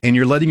don't, and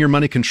you're letting your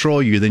money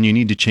control you, then you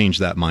need to change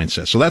that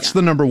mindset. So that's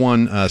the number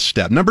one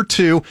step. Number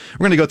two, we're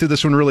going to go through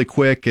this one really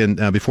quick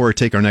and before we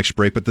take our next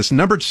break. But this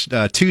number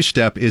two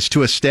step is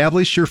to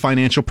establish your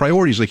financial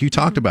priorities, like you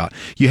talked about.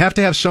 You have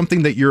to have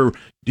something that you're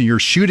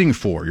shooting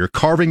for. You're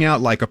carving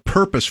out like a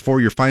purpose for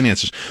your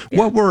finances.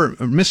 Yeah.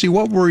 Missy,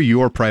 what were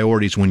your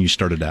priorities when you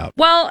started out?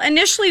 Well,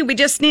 initially we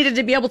just needed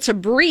to be able to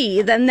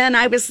breathe. And then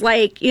I was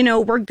like,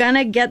 we're going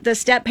to get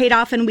this debt paid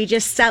off. And we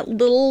just set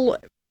little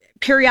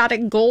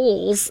periodic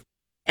goals.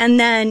 And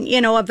then,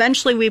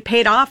 eventually we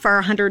paid off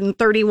our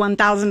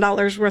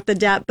 $131,000 worth of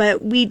debt,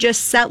 but we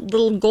just set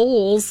little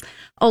goals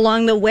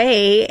along the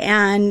way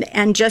and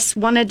just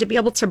wanted to be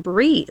able to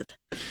breathe.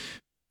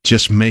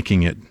 Just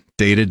making it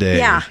day to day.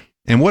 Yeah.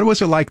 And what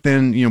was it like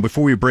then,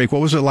 before we break, what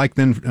was it like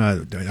then?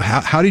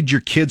 How did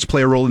your kids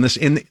play a role in this?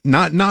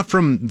 Not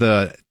from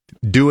the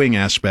doing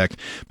aspect,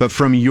 but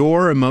from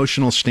your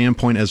emotional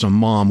standpoint as a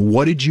mom,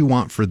 what did you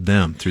want for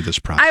them through this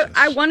process?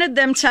 I wanted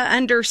them to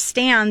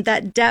understand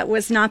that debt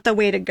was not the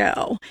way to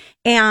go.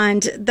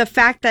 And the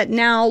fact that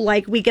now,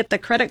 we get the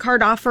credit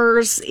card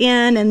offers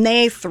in and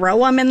they throw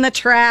them in the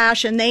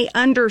trash and they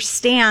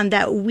understand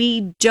that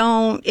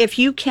if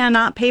you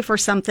cannot pay for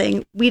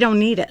something, we don't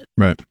need it.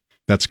 Right.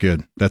 That's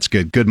good.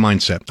 Good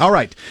mindset. All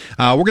right.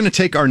 We're going to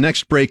take our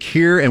next break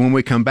here. And when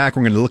we come back,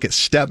 we're going to look at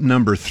step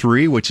number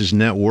 3, which is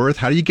net worth.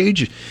 How do you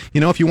gauge it?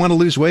 If you want to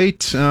lose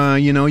weight, how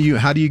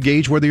do you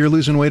gauge whether you're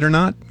losing weight or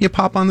not? You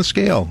pop on the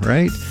scale,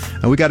 right?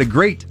 We got a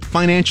great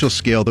financial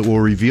scale that we'll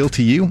reveal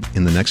to you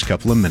in the next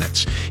couple of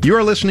minutes. You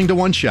are listening to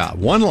One Shot,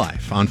 One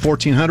Life on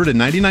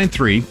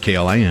 1499.3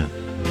 KLIN.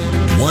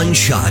 One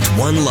Shot,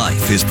 One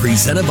Life is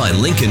presented by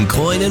Lincoln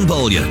Coin and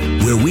Bullion,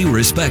 where we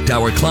respect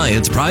our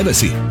clients'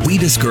 privacy. We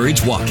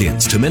discourage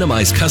walk-ins to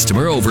minimize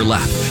customer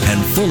overlap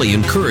and fully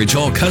encourage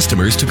all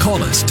customers to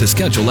call us to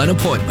schedule an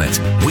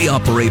appointment. We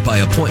operate by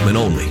appointment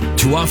only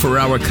to offer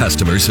our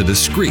customers a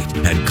discreet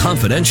and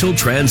confidential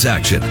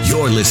transaction.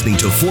 You're listening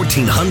to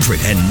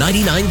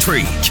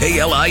 1499.3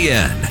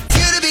 KLIN.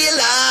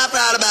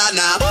 Right about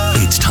now.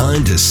 It's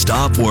time to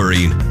stop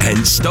worrying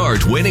and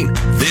start winning.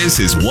 This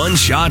is One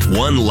Shot,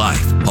 One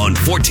Life on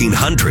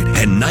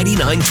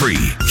 1499.3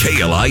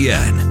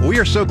 KLIN. We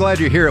are so glad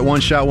you're here at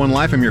One Shot, One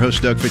Life. I'm your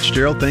host, Doug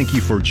Fitzgerald. Thank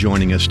you for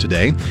joining us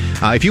today.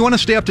 If you want to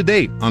stay up to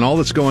date on all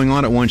that's going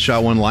on at One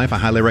Shot, One Life, I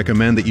highly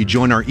recommend that you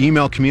join our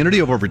email community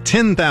of over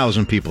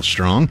 10,000 people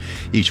strong.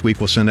 Each week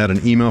we'll send out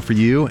an email for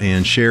you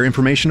and share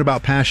information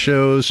about past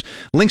shows,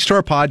 links to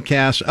our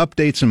podcasts,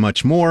 updates, and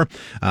much more.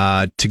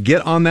 To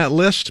get on that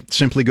list,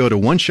 simply go to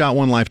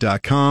oneshotonelife.com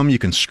onelife.com. You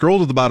can scroll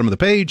to the bottom of the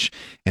page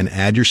and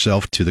add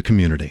yourself to the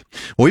community.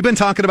 Well, we've been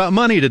talking about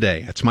money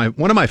today. It's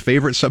one of my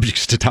favorite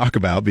subjects to talk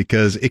about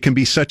because it can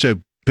be such a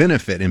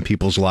benefit in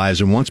people's lives.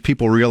 And once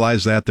people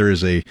realize that,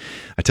 there's a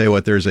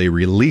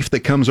relief that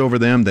comes over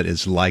them that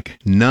is like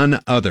none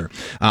other.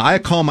 I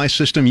call my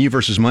system You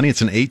versus Money.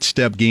 It's an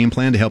 8-step game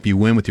plan to help you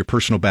win with your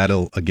personal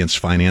battle against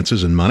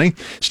finances and money.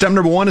 Step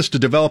number 1 is to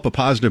develop a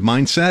positive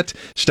mindset.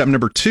 Step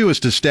number 2 is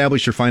to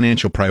establish your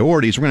financial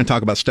priorities. We're going to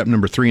talk about step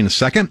number 3 in a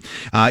second.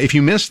 If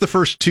you missed the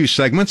first 2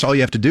 segments, all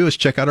you have to do is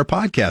check out our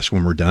podcast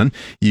when we're done.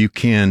 You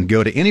can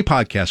go to any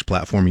podcast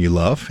platform you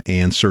love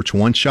and search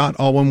One Shot,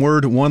 all one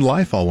word, One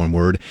Life, all one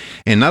word.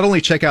 And not only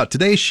check out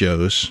today's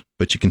shows,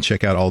 but you can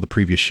check out all the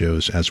previous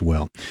shows as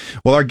well.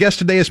 Well, our guest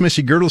today is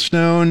Missy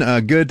Girdlestone,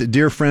 a good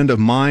dear friend of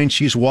mine.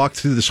 She's walked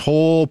through this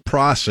whole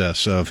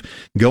process of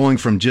going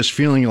from just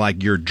feeling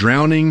like you're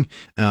drowning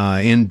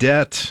in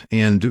debt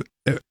and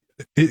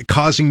it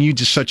causing you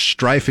just such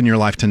strife in your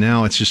life to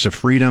now it's just a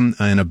freedom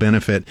and a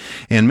benefit.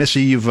 And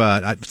Missy,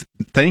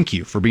 thank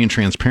you for being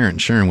transparent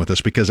and sharing with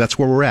us, because that's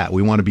where we're at.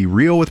 We want to be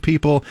real with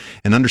people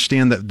and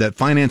understand that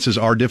finances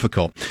are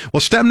difficult. Well,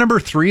 step number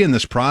 3 in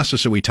this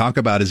process that we talk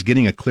about is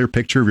getting a clear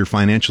picture of your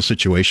financial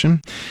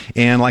situation.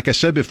 And like I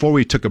said before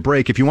we took a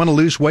break, if you want to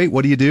lose weight,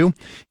 what do?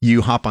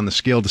 You hop on the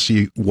scale to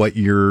see what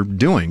you're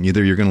doing.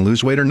 Either you're going to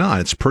lose weight or not.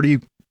 It's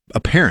pretty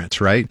apparent,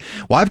 right?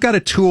 Well, I've got a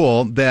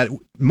tool that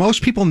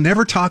most people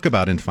never talk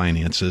about in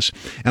finances,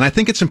 and I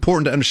think it's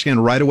important to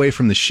understand right away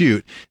from the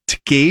chute to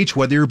gauge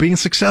whether you're being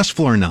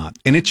successful or not.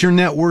 And it's your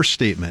net worth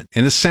statement.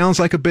 And it sounds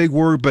like a big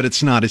word, but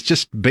it's not. It's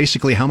just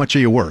basically how much are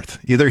you worth?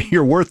 Either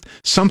you're worth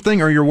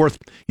something or you're worth,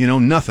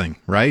 nothing,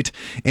 right?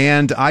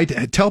 And I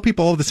tell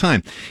people all the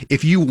time,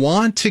 if you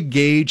want to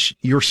gauge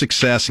your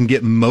success and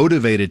get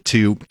motivated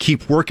to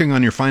keep working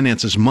on your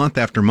finances month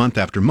after month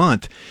after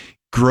month,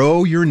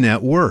 grow your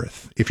net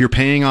worth. If you're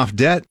paying off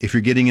debt, if you're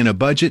getting in a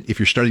budget, if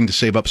you're starting to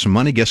save up some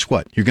money, guess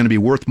what? You're going to be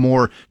worth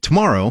more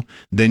tomorrow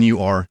than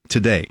you are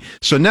today.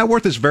 So net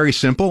worth is very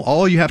simple.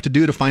 All you have to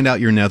do to find out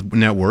your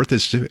net worth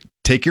is to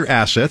take your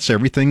assets,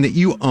 everything that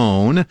you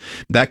own.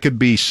 That could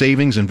be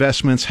savings,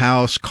 investments,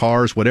 house,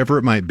 cars, whatever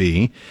it might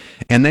be.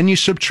 And then you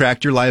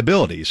subtract your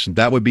liabilities.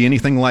 That would be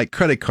anything like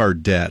credit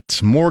card debt,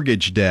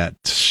 mortgage debt,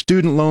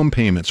 student loan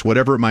payments,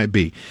 whatever it might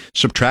be.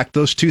 Subtract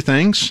those 2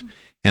 things,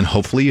 and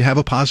hopefully you have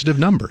a positive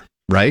number,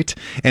 right?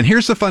 And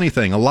here's the funny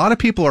thing. A lot of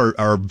people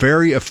are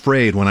very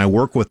afraid when I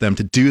work with them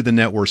to do the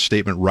net worth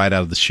statement right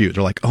out of the chute.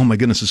 They're like, oh my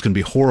goodness, it's going to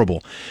be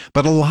horrible.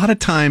 But a lot of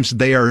times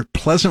they are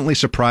pleasantly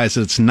surprised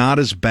that it's not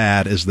as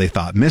bad as they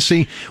thought.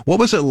 Missy, what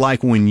was it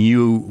like when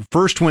you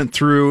first went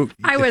through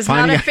I was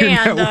not a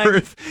fan.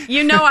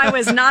 I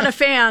was not a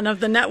fan of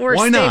the net worth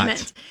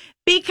statement.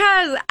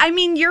 Because,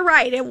 you're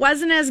right. It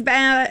wasn't as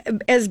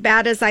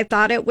bad as I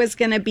thought it was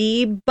going to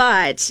be,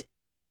 but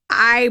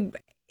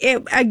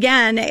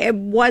it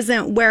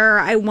wasn't where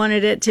I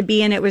wanted it to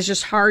be, and it was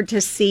just hard to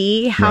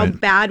see how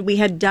bad we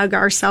had dug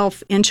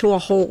ourselves into a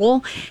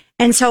hole.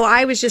 And so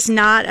I was just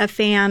not a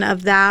fan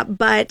of that,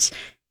 but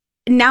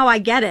now I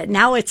get it.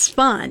 Now it's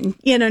fun.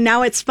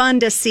 Now it's fun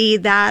to see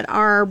that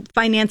our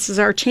finances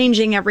are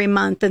changing every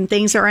month and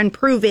things are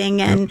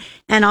improving and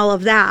all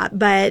of that.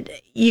 But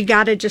you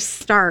got to just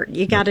start.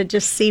 You got to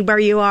just see where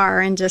you are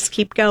and just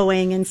keep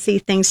going and see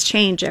things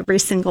change every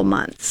single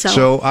month.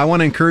 So I want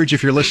to encourage,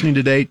 if you're listening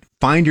today,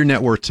 find your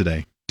net worth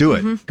today. Do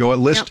it. Go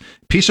list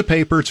piece of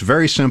paper. It's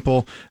very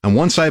simple. On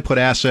one side, put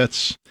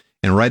assets,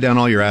 and write down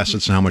all your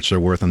assets and how much they're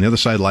worth. On the other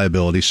side,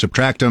 liabilities,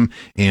 subtract them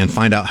and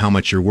find out how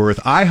much you're worth.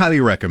 I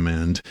highly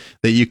recommend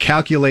that you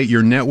calculate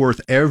your net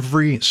worth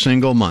every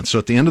single month. So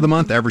at the end of the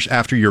month,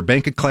 after your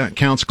bank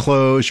accounts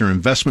close, your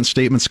investment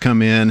statements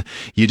come in,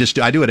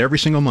 I do it every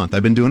single month.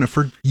 I've been doing it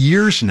for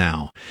years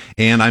now,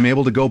 and I'm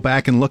able to go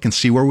back and look and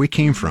see where we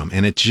came from.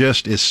 And it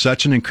just is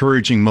such an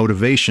encouraging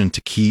motivation to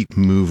keep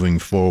moving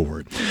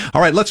forward. All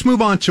right, let's move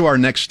on to our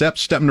next step.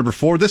 Step number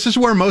 4. This is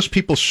where most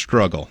people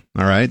struggle.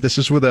 All right, this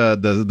is where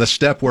the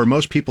step where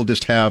most people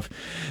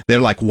they're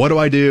like, what do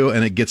I do?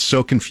 And it gets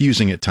so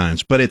confusing at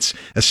times, but it's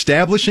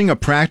establishing a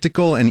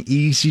practical and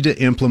easy to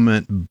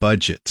implement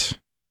budget.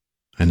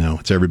 I know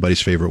it's everybody's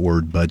favorite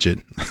word, budget.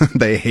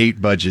 They hate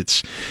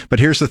budgets, but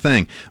here's the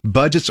thing.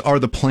 Budgets are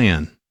the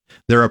plan.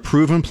 They're a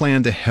proven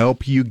plan to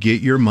help you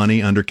get your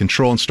money under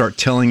control and start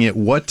telling it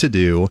what to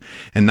do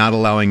and not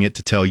allowing it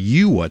to tell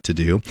you what to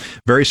do.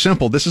 Very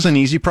simple. This is an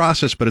easy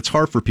process, but it's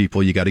hard for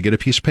people. You got to get a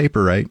piece of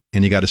paper, right?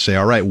 And you got to say,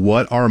 all right,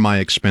 what are my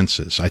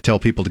expenses? I tell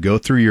people to go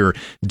through your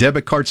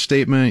debit card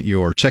statement,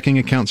 your checking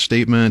account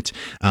statement,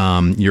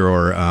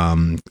 your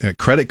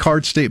credit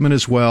card statement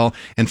as well,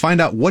 and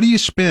find out what do you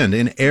spend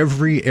in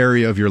every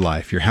area of your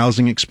life, your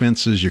housing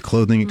expenses, your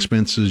clothing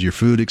expenses, your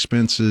food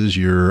expenses,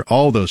 your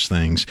all those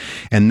things.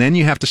 And then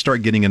you have to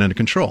start getting it under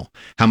control.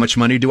 How much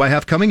money do I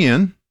have coming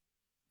in?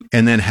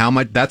 And then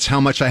that's how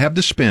much I have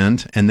to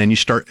spend. And then you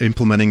start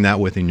implementing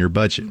that within your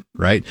budget,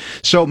 right?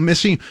 So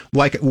Missy,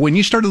 like when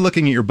you started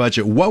looking at your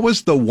budget, what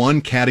was the one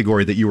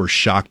category that you were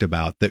shocked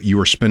about that you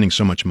were spending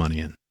so much money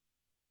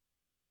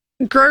in?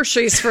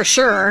 Groceries for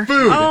sure.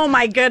 Food. Oh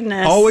my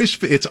goodness.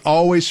 It's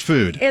always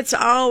food. It's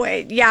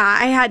always, yeah,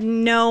 I had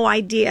no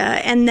idea.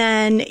 And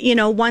then,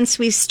 once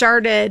we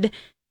set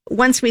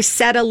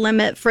a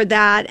limit for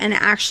that and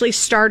actually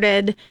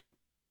started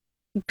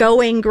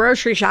going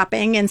grocery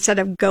shopping instead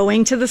of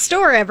going to the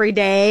store every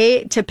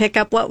day to pick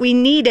up what we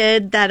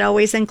needed that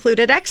always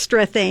included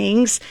extra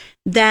things,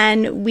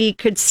 then we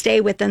could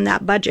stay within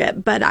that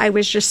budget. But I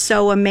was just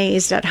so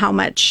amazed at how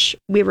much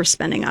we were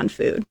spending on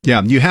food.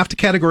 Yeah, you have to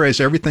categorize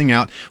everything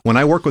out. When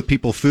I work with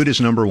people, food is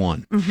number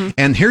one. Mm-hmm.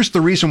 And here's the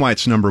reason why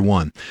it's number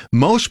one.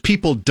 Most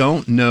people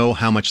don't know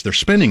how much they're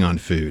spending on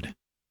food,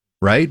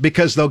 right?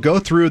 Because they'll go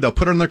through, they'll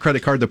put it on their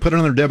credit card, they'll put it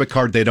on their debit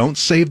card, they don't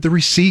save the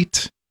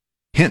receipt.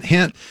 Hint,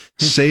 hint,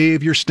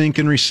 save your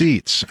stinking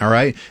receipts, all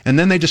right? And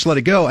then they just let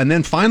it go. And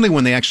then finally,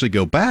 when they actually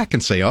go back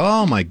and say,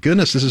 oh my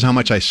goodness, this is how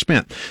much I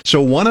spent.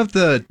 So one of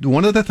the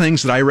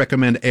things that I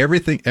recommend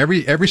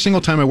every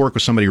single time I work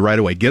with somebody right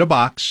away, get a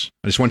box.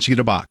 I just want you to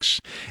get a box.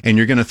 And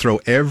you're going to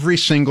throw every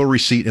single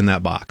receipt in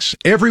that box.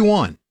 Every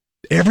one.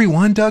 Every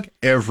one, Doug?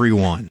 Every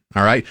one.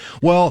 All right.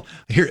 Well,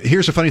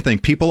 here's a funny thing.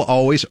 People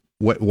always,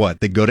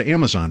 what? They go to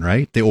Amazon,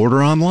 right? They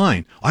order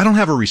online. I don't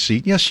have a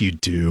receipt. Yes, you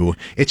do.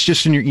 It's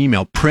just in your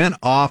email. Print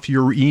off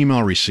your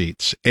email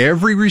receipts.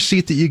 Every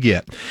receipt that you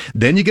get.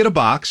 Then you get a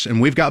box,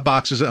 and we've got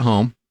boxes at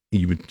home.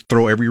 You would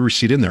throw every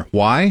receipt in there.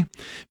 Why?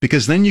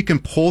 Because then you can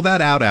pull that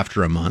out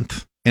after a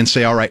month and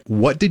say, all right,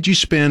 what did you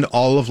spend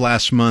all of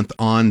last month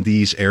on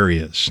these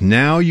areas?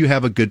 Now you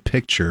have a good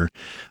picture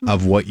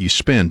of what you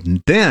spend.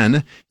 And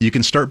then you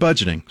can start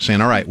budgeting, saying,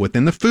 all right,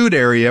 within the food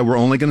area, we're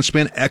only going to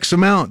spend X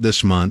amount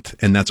this month,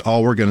 and that's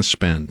all we're going to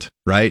spend,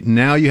 right?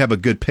 Now you have a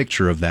good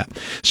picture of that.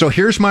 So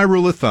here's my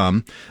rule of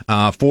thumb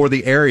for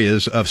the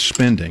areas of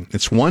spending.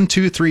 It's 1,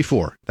 2, 3,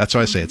 4. That's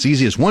what I say. It's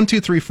easy as 1,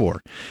 2, 3,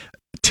 4.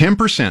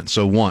 10%.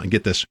 So one,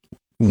 get this.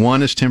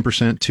 1 is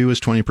 10%, 2 is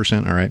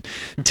 20%. All right.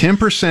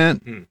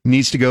 10%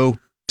 needs to go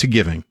to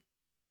giving.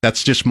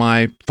 That's just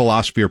my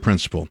philosophy or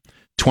principle.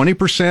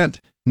 20%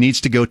 needs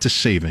to go to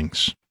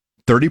savings.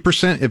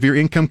 30% of your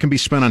income can be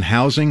spent on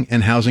housing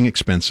and housing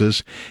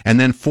expenses. And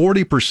then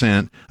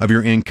 40% of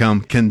your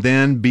income can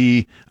then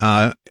be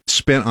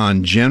spent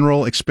on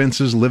general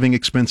expenses, living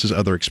expenses,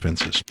 other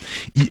expenses.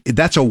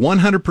 That's a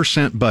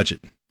 100%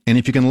 budget. And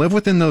if you can live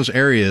within those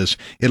areas,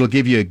 it'll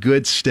give you a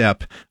good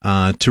step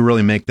to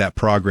really make that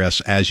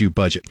progress as you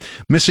budget.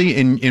 Missy,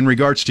 in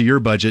regards to your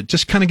budget,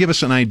 just kind of give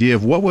us an idea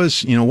of what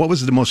was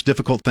the most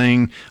difficult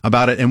thing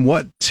about it, and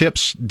what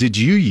tips did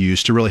you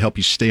use to really help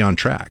you stay on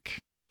track?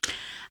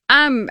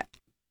 I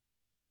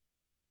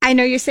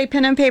know you say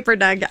pen and paper,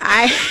 Doug.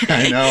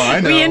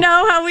 I know. You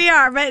know how we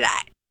are, but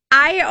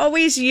I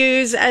always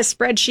use a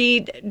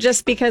spreadsheet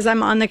just because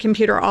I'm on the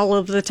computer all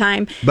of the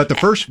time. But the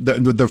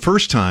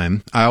first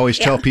time, I always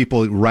tell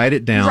people, write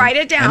it down. Write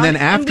it down. And then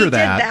after did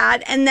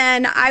that, and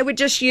then I would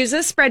just use a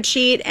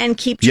spreadsheet and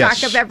keep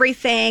track of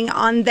everything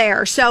on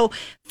there. So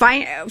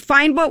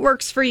find what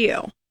works for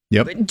you.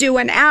 Yep. Do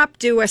an app,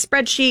 do a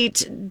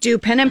spreadsheet, do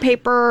pen and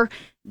paper.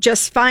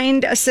 Just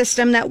find a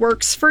system that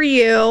works for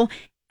you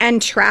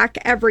and track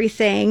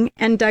everything.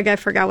 And Doug, I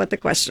forgot what the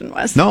question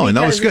was. No, and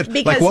that was good.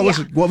 Like,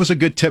 what was a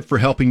good tip for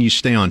helping you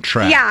stay on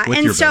track? Yeah, with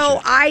and your so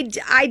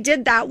budget? I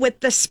did that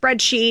with the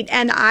spreadsheet,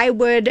 and I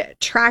would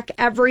track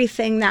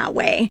everything that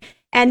way,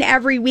 and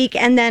every week,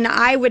 and then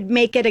I would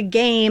make it a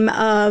game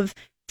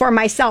for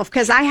myself,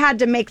 because I had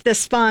to make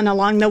this fun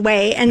along the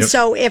way. And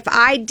so if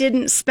I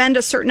didn't spend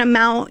a certain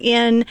amount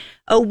in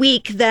a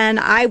week, then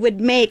I would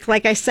make,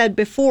 like I said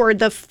before,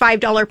 the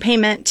 $5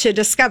 payment to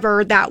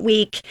Discover that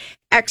week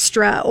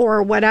extra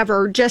or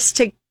whatever, just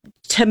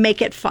to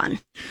make it fun.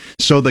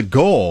 So the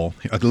goal,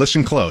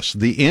 listen close,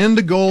 the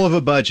end goal of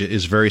a budget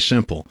is very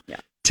simple. Yeah.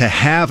 To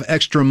have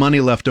extra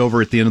money left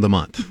over at the end of the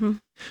month. Mm-hmm.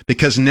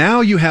 Because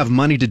now you have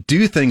money to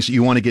do things that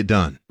you want to get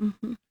done.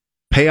 Mm-hmm.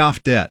 Pay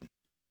off debt.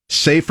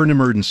 Save for an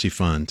emergency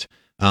fund,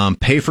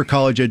 pay for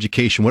college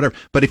education, whatever.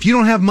 But if you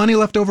don't have money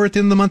left over at the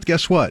end of the month,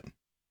 guess what?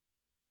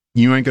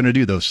 You ain't going to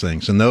do those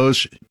things. And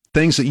those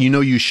things that you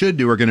know you should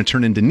do are going to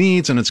turn into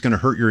needs, and it's going to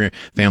hurt your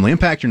family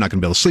impact. You're not going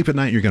to be able to sleep at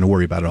night. You're going to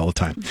worry about it all the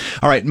time.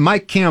 All right.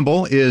 Mike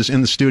Campbell is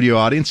in the studio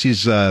audience.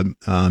 He's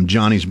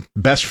Johnny's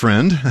best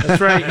friend.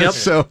 That's right. Yep.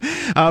 So,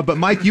 but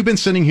Mike, you've been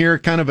sitting here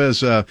kind of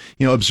as a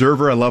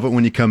observer. I love it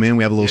when you come in.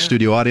 We have a little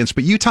studio audience.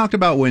 But you talked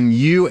about when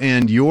you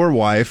and your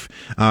wife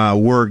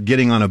were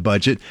getting on a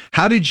budget.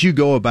 How did you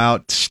go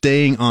about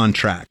staying on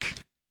track?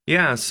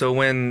 Yeah. So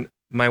when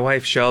my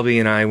wife Shelby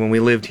and I, when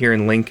we lived here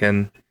in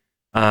Lincoln,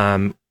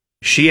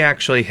 she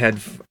actually had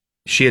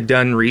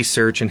done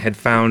research and had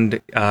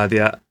found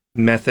the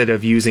method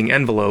of using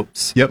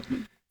envelopes. Yep.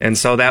 And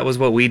so that was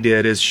what we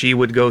did, is she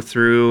would go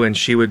through and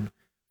she would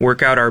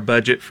work out our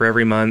budget for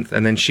every month,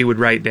 and then she would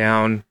write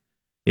down,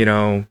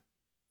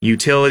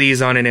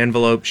 utilities on an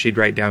envelope. She'd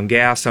write down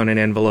gas on an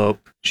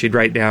envelope. She'd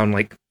write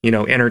down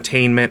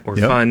entertainment or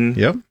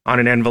fun on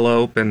an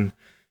envelope. And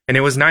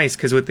it was nice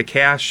because with the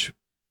cash,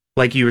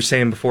 like you were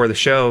saying before the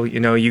show,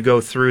 you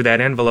go through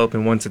that envelope,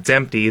 and once it's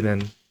empty,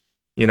 then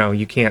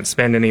you can't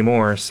spend any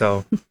more.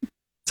 So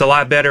a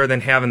lot better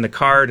than having the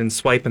card and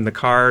swiping the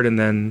card and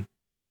then,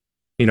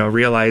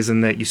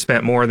 realizing that you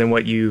spent more than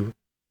what you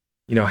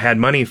had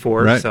money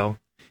for. Right. So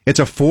it's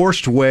a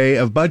forced way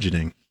of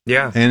budgeting.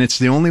 Yeah. And it's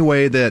the only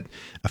way that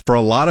for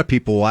a lot of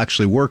people will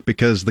actually work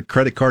because the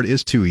credit card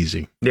is too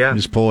easy. Yeah. You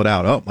just pull it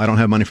out. Oh, I don't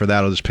have money for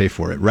that. I'll just pay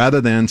for it.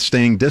 Rather than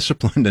staying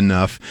disciplined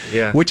enough,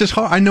 which is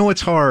hard. I know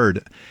it's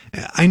hard.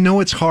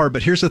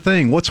 But here's the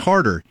thing. What's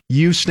harder?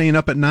 You staying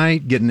up at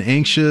night, getting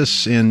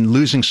anxious and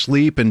losing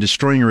sleep and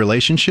destroying your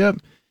relationship,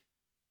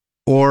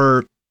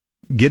 or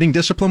getting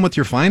disciplined with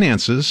your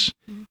finances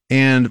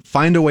and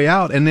find a way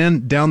out, and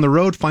then down the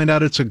road find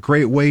out it's a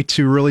great way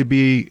to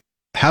really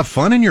have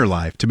fun in your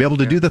life, to be able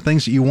to do the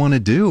things that you want to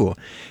do.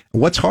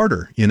 What's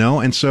harder,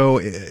 And so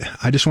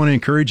I just want to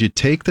encourage you,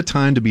 take the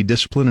time to be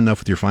disciplined enough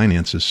with your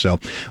finances. So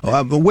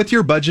with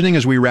your budgeting,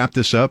 as we wrap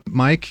this up,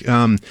 Mike,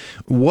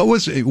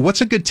 what's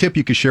a good tip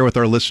you could share with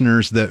our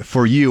listeners that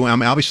for you,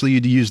 obviously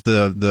you'd use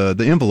the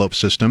envelope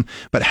system,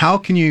 but how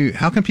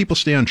can people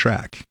stay on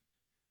track?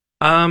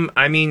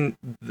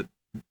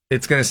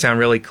 It's going to sound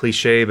really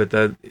cliche,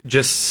 but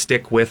just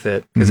stick with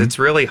it, because it's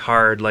really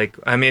hard.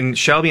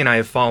 Shelby and I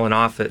have fallen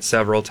off it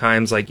several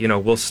times.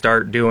 We'll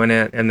start doing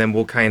it and then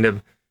we'll kind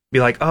of be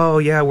like, oh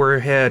yeah, we're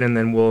ahead. And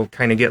then we'll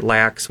kind of get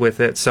lax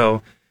with it.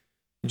 So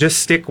just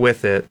stick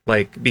with it,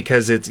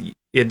 because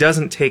it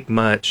doesn't take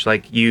much.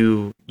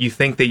 You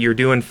think that you're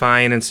doing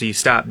fine. And so you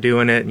stop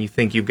doing it and you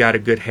think you've got a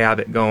good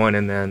habit going.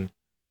 And then,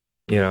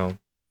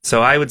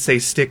 so I would say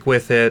stick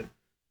with it.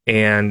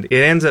 And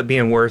it ends up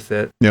being worth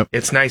it. Yep.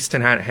 It's nice to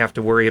not have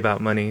to worry about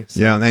money. So.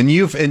 Yeah,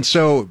 and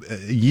so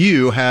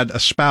you had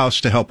a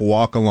spouse to help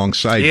walk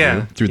alongside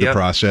you through the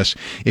process.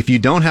 If you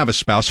don't have a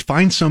spouse,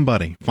 find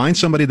somebody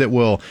that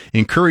will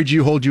encourage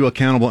you, hold you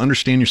accountable,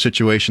 understand your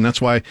situation. That's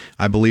why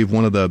I believe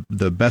one of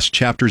the best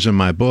chapters in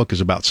my book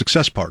is about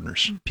success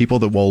partners, people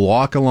that will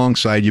walk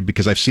alongside you,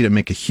 because I've seen it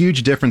make a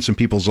huge difference in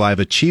people's lives,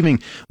 achieving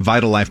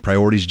vital life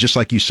priorities, just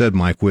like you said,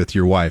 Mike, with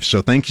your wife.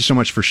 So thank you so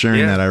much for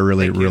sharing that. I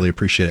really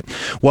appreciate it.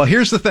 Well,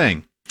 here's the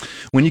thing.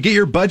 When you get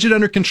your budget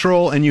under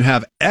control and you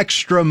have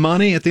extra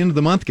money at the end of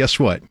the month, guess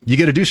what? You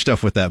get to do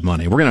stuff with that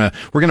money. We're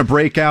gonna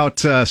break out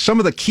some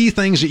of the key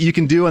things that you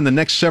can do in the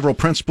next several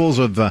principles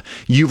of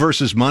you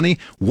versus money.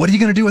 What are you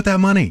going to do with that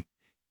money?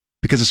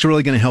 Because it's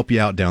really going to help you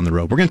out down the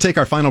road. We're going to take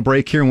our final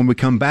break here, and when we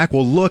come back,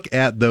 we'll look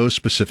at those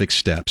specific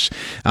steps.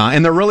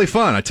 And they're really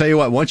fun. I tell you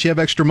what, once you have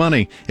extra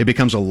money, it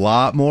becomes a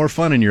lot more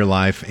fun in your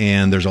life,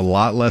 and there's a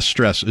lot less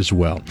stress as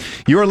well.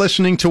 You are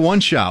listening to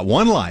One Shot,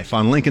 One Life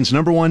on Lincoln's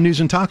 #1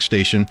 news and talk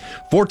station,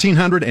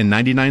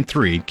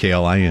 1499.3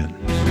 KLIN.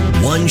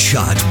 One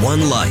Shot,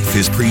 One Life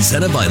is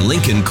presented by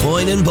Lincoln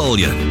Coin and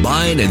Bullion,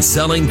 buying and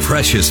selling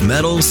precious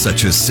metals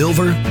such as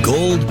silver,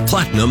 gold,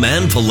 platinum,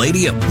 and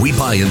palladium. We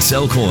buy and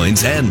sell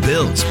coins and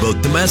bills, both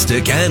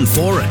domestic and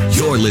foreign.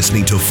 You're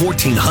listening to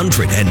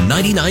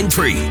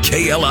 1499.3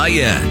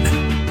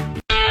 KLIN.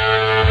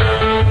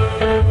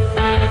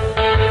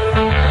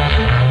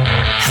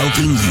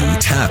 Helping you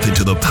tap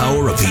into the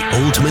power of the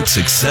ultimate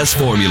success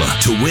formula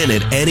to win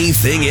at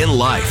anything in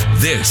life.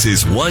 This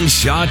is One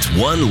Shot,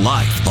 One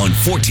Life on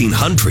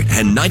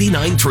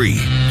 1499.3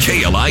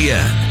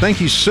 KLIN. Thank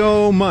you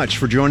so much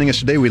for joining us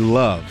today. We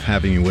love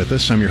having you with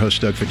us. I'm your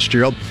host, Doug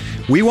Fitzgerald.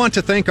 We want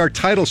to thank our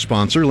title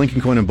sponsor,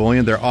 Lincoln Coin and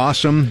Bullion. They're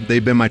awesome.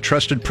 They've been my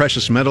trusted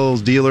precious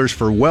metals dealers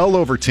for well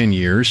over 10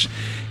 years.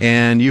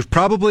 And you've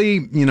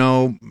probably,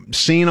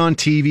 seen on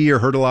TV or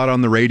heard a lot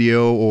on the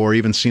radio or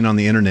even seen on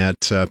the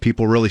internet,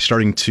 people really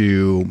starting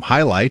to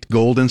highlight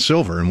gold and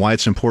silver and why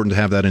it's important to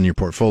have that in your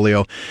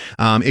portfolio.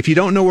 If you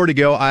don't know where to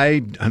go,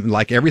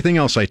 like everything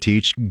else I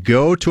teach,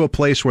 go to a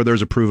place where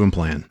there's a proven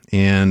plan.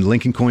 And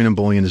Lincoln Coin and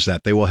Bullion is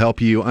that. They will help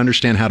you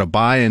understand how to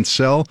buy and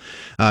sell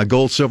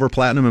gold, silver,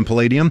 platinum, and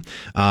palladium.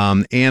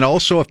 And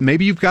also, if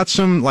maybe you've got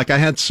some, like I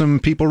had some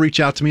people reach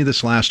out to me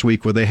this last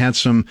week where they had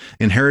some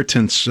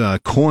inheritance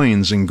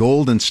coins and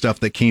gold and stuff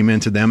that came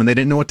into them and they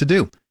didn't know what to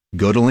do.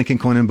 Go to Lincoln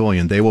Coin and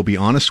Bullion. They will be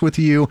honest with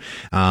you.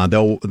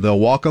 They'll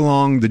walk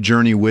along the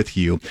journey with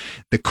you.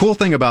 The cool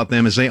thing about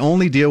them is they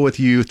only deal with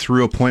you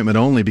through appointment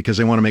only because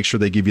they want to make sure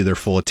they give you their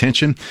full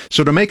attention.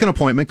 So to make an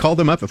appointment, call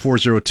them up at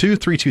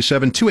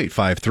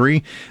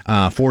 402-327-2853,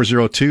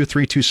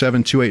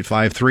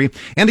 402-327-2853.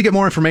 And to get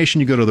more information,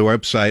 you go to the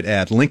website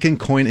at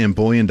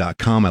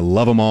lincolncoinandbullion.com. I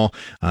love them all.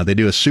 They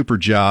do a super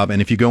job.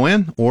 And if you go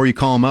in or you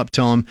call them up,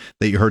 tell them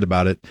that you heard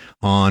about it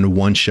on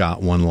One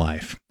Shot, One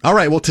Life. All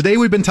right. Well, today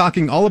we've been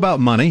talking all about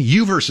money,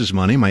 you versus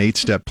money, my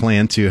 8-step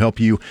plan to help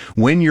you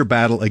win your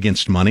battle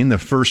against money. In the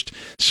first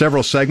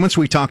several segments,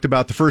 we talked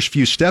about the first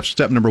few steps.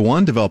 Step number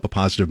 1, develop a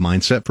positive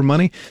mindset for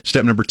money.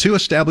 Step number 2,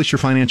 establish your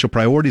financial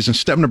priorities. And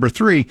step number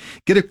 3,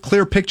 get a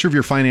clear picture of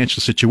your financial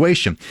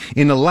situation.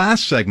 In the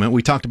last segment,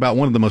 we talked about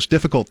one of the most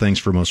difficult things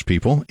for most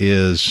people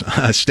is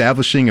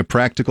establishing a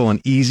practical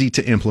and easy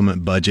to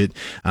implement budget,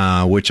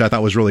 which I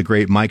thought was really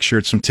great. Mike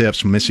shared some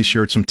tips. Missy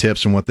shared some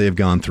tips on what they've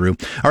gone through.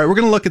 All right. We're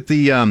going to look at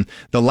the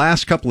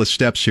last couple of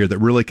steps here that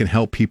really can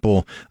help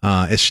people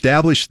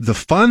establish the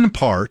fun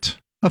part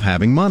of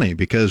having money,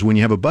 because when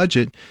you have a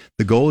budget,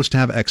 the goal is to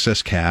have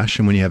excess cash.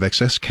 And when you have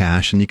excess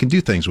cash, and you can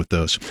do things with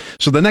those.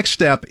 So the next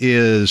step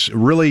is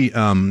really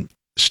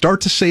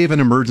start to save an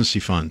emergency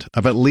fund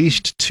of at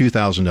least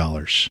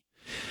 $2,000.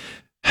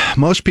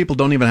 Most people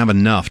don't even have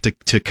enough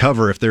to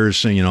cover if there's,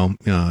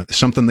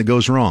 something that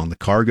goes wrong. The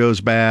car goes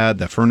bad,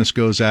 the furnace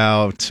goes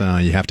out,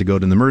 you have to go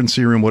to the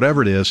emergency room,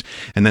 whatever it is,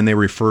 and then they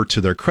refer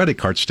to their credit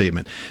card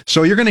statement.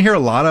 So you're going to hear a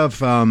lot of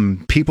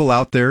people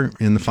out there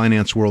in the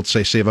finance world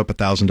say save up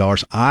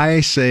 $1,000.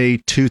 I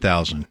say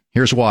 $2,000.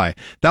 Here's why.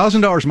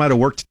 $1,000 might have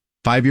worked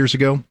 5 years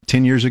ago,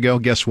 10 years ago.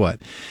 Guess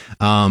what?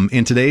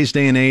 In today's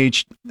day and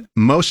age,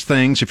 most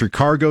things, if your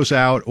car goes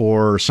out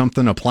or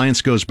something,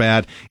 appliance goes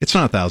bad, it's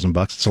not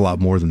 $1,000. It's a lot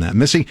more than that.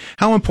 Missy,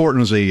 how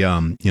important is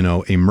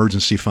a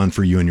emergency fund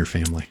for you and your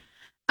family?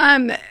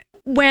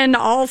 When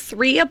all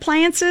 3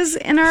 appliances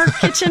in our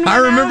kitchen went I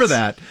remember out,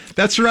 that.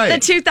 That's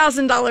right. The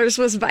 $2,000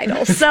 was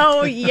vital.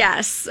 So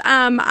yes,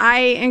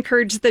 I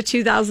encourage the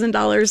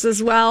 $2,000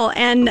 as well.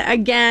 And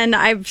again,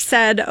 I've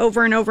said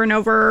over and over and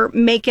over,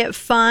 make it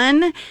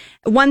fun.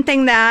 One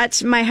thing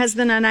that my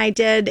husband and I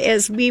did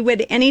is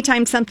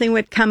anytime something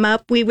would come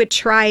up, we would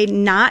try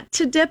not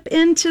to dip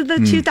into the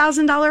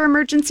 $2,000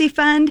 emergency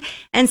fund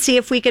and see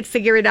if we could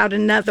figure it out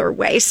another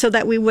way so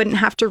that we wouldn't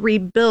have to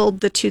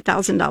rebuild the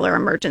 $2,000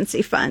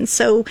 emergency fund.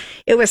 So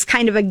it was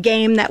kind of a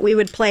game that we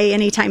would play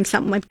anytime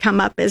something would come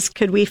up, is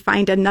could we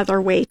find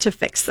another way to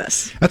fix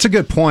this? That's a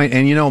good point.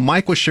 And,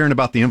 Mike was sharing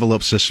about the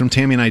envelope system.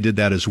 Tammy and I did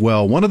that as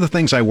well. One of the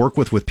things I work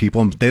with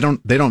people, they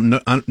don't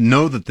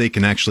know that they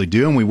can actually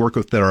do, and we work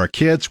with our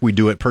kids. We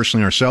do it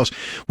personally ourselves.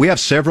 We have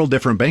several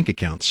different bank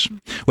accounts.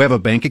 We have a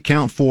bank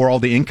account for all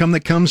the income that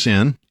comes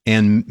in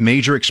and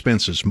major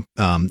expenses,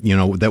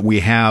 that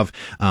we have,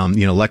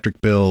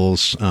 electric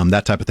bills,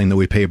 that type of thing that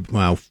we pay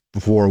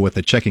for with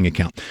a checking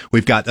account.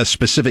 We've got a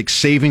specific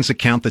savings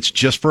account that's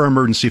just for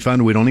emergency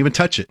fund. We don't even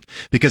touch it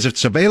because if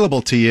it's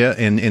available to you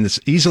and it's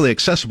easily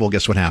accessible,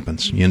 guess what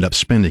happens? You end up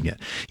spending it.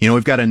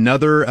 We've got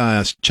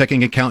another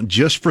checking account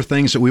just for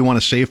things that we want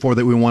to save for,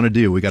 that we want to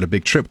do. We got a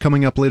big trip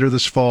coming up later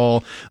this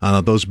fall,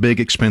 those big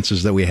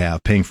expenses that we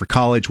have, paying for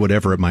college,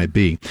 whatever it might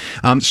be.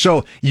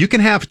 So you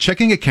can have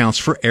checking accounts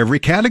for every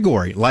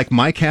category, like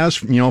Mike has,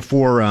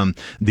 for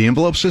the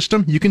envelope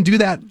system. You can do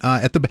that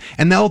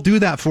and they'll do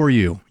that for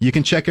you. You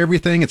can check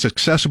everything. It's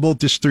accessible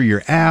just through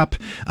your app.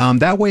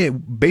 That way,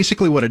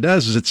 basically what it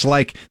does is it's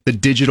like the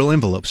digital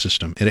envelope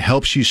system. It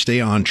helps you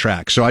stay on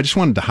track. So I just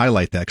wanted to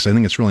highlight that because I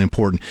think it's really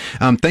important.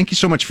 Thank you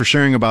so much for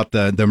sharing about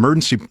the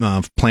emergency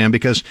plan,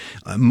 because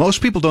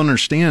most people don't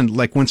understand,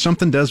 like when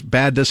something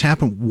bad does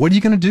happen, what are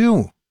you going to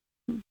do?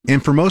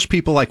 And for most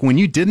people, like when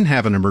you didn't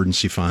have an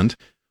emergency fund,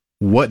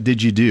 what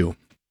did you do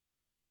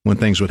when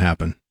things would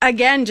happen?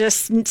 Again,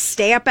 just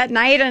stay up at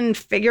night and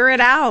figure it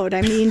out.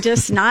 I mean,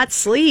 just not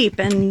sleep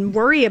and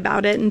worry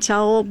about it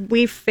until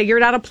we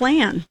figured out a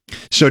plan.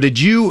 So did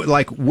you,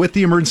 like with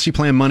the emergency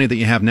plan money that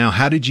you have now,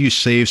 how did you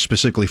save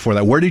specifically for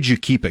that? Where did you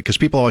keep it? Because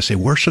people always say,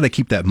 where should I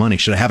keep that money?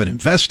 Should I have it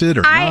invested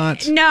or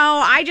not?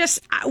 No,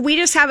 we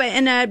just have it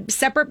in a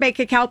separate bank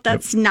account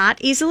that's not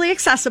easily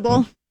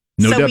accessible.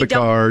 No debit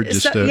card.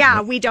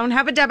 We don't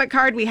have a debit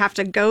card. We have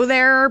to go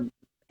there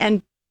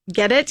and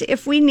get it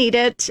if we need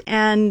it,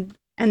 and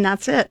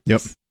that's it.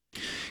 Yep.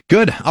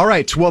 Good. All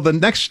right. Well, the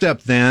next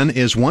step then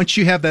is once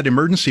you have that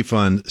emergency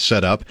fund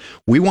set up,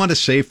 we want to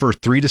save for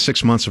 3 to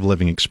 6 months of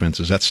living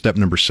expenses. That's step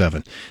number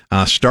 7.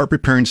 Start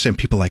preparing. Some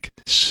people like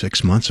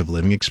 6 months of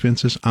living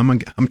expenses.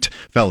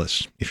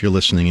 Fellas, if you're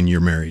listening and you're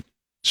married,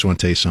 just want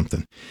to tell you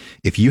something.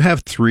 If you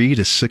have 3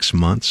 to 6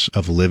 months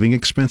of living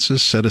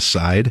expenses set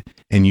aside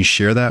and you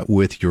share that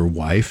with your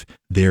wife,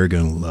 they're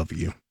going to love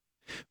you.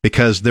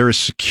 Because there is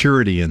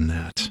security in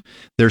that.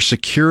 There's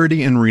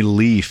security and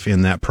relief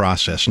in that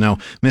process. Now,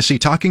 Missy,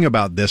 talking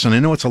about this, and I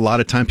know it's a lot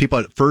of time, people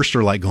at first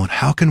are like going,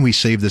 how can we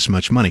save this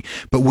much money?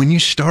 But when you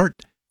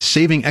start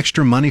saving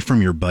extra money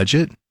from your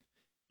budget,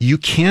 you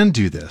can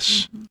do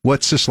this. Mm-hmm.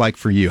 What's this like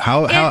for you?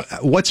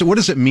 What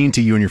does it mean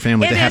to you and your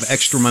family to have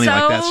extra money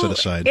like that set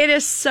aside? It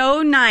is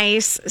so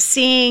nice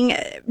seeing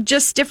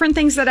just different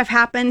things that have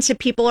happened to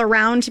people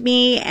around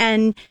me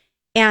and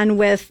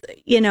with,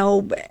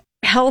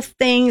 health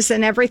things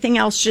and everything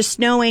else, just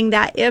knowing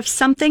that if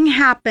something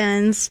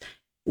happens,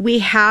 we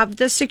have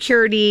the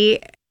security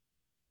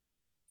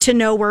to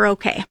know we're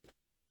okay.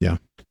 Yeah.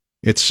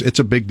 It's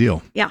a big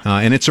deal. Yeah.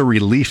 And it's a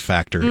relief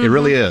factor. Mm-hmm. It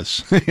really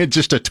is. It's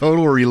just a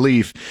total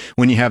relief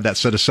when you have that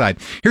set aside.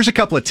 Here's a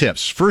couple of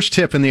tips. First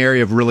tip in the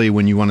area of really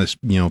when you want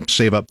to,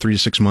 save up 3 to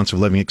 6 months of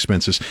living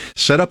expenses,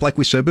 set up, like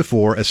we said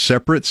before, a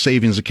separate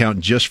savings account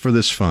just for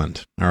this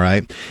fund. All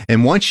right.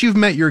 And once you've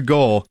met your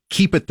goal,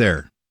 keep it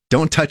there.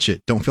 Don't touch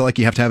it. Don't feel like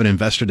you have to have it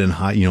invested in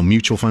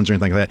mutual funds or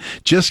anything like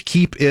that. Just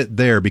keep it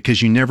there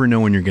because you never know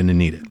when you're going to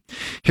need it.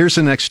 Here's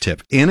the next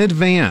tip. In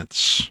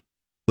advance,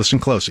 listen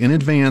close. In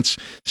advance,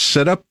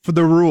 set up for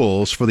the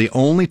rules for the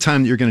only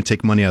time that you're going to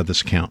take money out of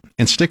this account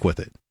and stick with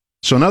it.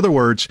 So in other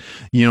words,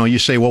 you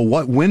say, well,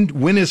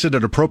 when is it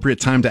an appropriate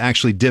time to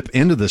actually dip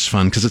into this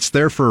fund? Because it's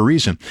there for a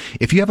reason.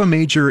 If you have a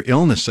major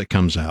illness that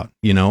comes out,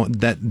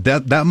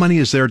 that money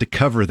is there to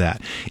cover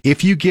that.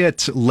 If you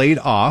get laid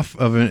off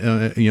of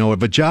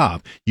a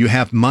job, you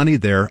have money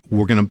there.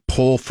 We're going to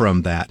pull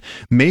from that.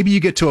 Maybe you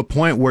get to a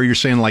point where you're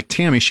saying, like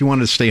Tammy, she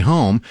wanted to stay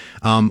home.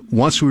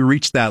 Once we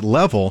reached that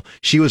level,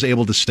 she was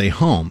able to stay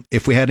home.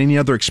 If we had any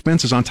other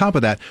expenses on top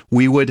of that,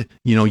 we would,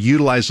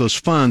 utilize those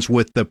funds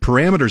with the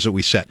parameters that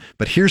we set.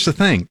 But here's the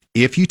thing.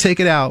 If you take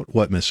it out,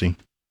 what, Missy?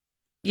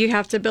 You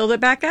have to build it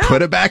back up.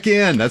 Put it back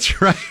in.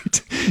 That's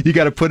right. You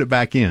got to put it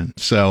back in.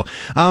 So,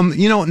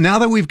 now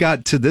that we've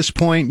got to this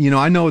point,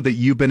 I know that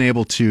you've been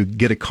able to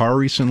get a car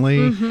recently.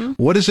 Mm-hmm.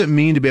 What does it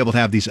mean to be able to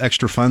have these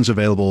extra funds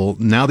available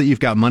now that you've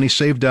got money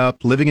saved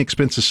up, living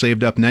expenses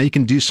saved up? Now you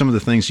can do some of the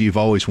things that you've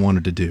always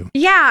wanted to do.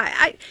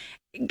 Yeah.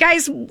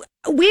 Guys,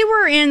 we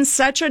were in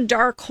such a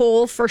dark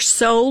hole for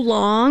so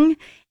long,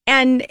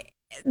 and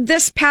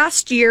this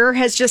past year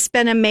has just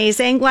been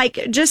amazing. Like,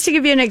 just to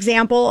give you an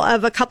example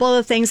of a couple of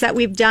the things that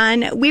we've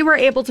done, we were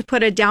able to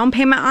put a down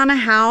payment on a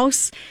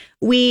house.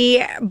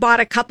 We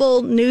bought a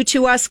couple new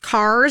to us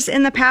cars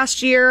in the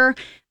past year.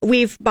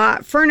 We've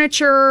bought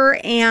furniture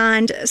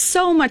and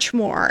so much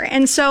more.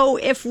 And so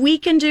if we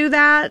can do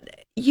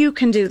that, you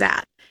can do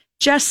that.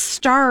 Just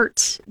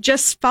start.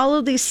 Just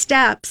follow these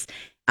steps.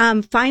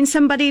 Find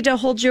somebody to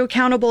hold you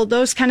accountable,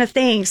 those kind of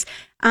things.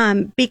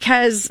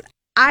 Because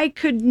I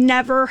could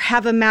never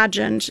have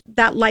imagined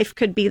that life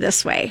could be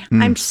this way.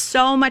 I'm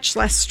so much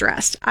less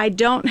stressed. I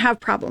don't have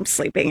problems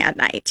sleeping at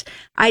night.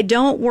 I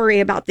don't worry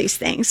about these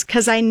things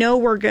because I know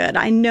we're good.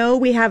 I know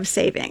we have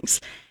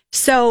savings.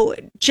 So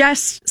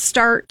just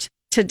start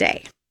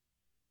today.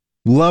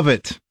 Love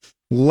it.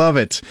 Love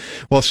it.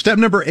 Well, step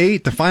number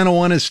 8, the final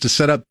one, is to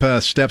set up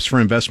steps for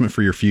investment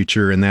for your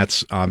future. And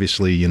that's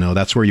obviously,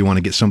 that's where you want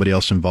to get somebody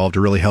else involved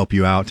to really help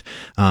you out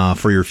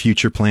for your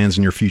future plans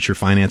and your future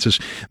finances.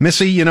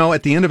 Missy,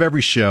 at the end of every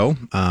show,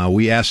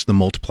 we ask the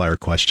multiplier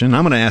question.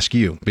 I'm going to ask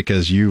you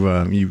because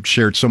you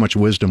shared so much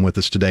wisdom with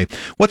us today.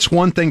 What's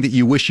one thing that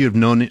you wish you had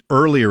known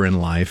earlier in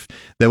life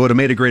that would have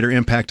made a greater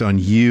impact on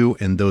you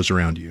and those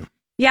around you?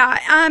 Yeah.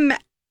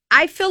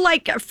 I feel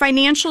like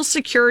financial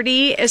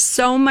security is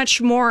so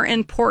much more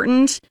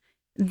important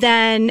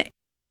than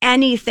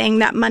anything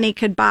that money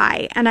could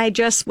buy. And I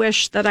just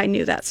wish that I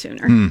knew that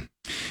sooner.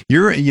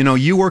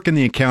 You work in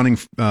the accounting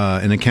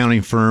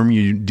firm.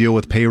 You deal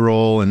with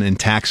payroll and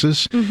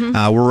taxes.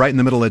 Mm-hmm. We're right in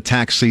the middle of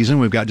tax season.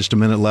 We've got just a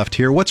minute left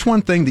here. What's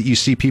one thing that you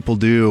see people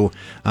do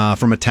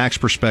from a tax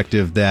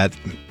perspective that,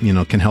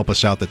 can help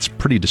us out that's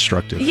pretty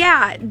destructive?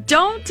 Yeah.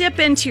 Don't dip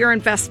into your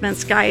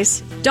investments,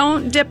 guys.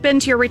 Don't dip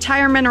into your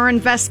retirement or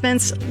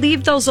investments.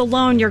 Leave those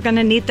alone. You're going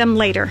to need them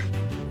later.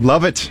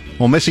 Love it.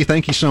 Well, Missy,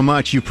 thank you so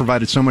much. You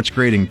provided so much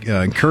great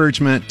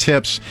encouragement,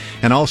 tips,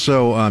 and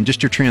also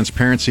just your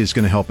transparency is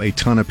going to help a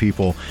ton of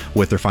people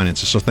with their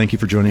finances. So thank you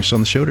for joining us on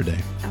the show today.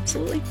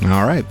 Absolutely.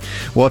 All right.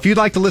 Well, if you'd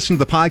like to listen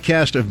to the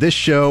podcast of this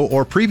show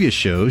or previous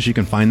shows, you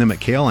can find them at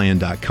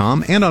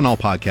klin.com and on all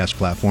podcast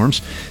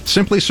platforms.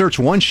 Simply search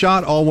One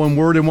Shot, all one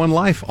word, and One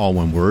Life, all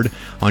one word,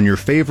 on your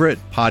favorite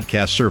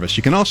podcast service.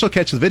 You can also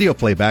catch the video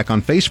playback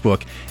on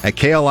Facebook at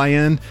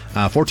KLIN,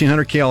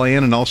 1400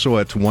 KLIN, and also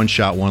at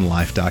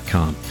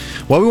OneShotOneLife.com.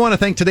 Well, we want to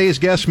thank today's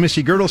guest,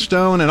 Missy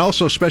Girdlestone, and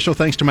also special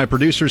thanks to my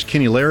producers,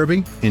 Kenny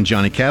Larrabee and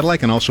Johnny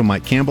Cadillac, and also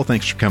Mike Campbell.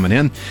 Thanks for coming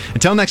in.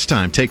 Until next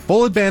time, take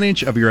full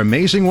advantage of your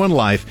amazing one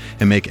life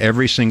and make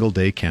every single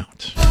day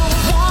count.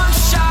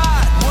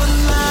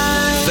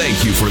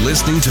 Thank you for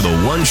listening to the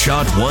One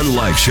Shot, One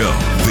Life show.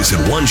 Visit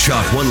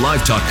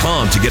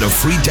OneShotOneLife.com to get a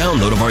free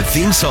download of our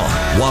theme song.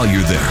 While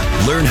you're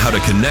there, learn how to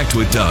connect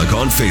with Doug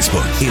on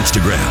Facebook,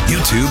 Instagram,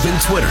 YouTube,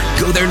 and Twitter.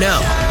 Go there now,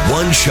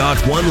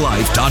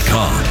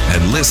 OneShotOneLife.com,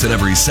 and listen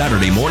every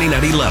Saturday morning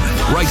at 11,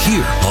 right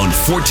here on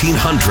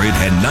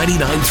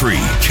 1499.3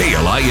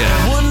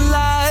 KLIN. One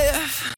life.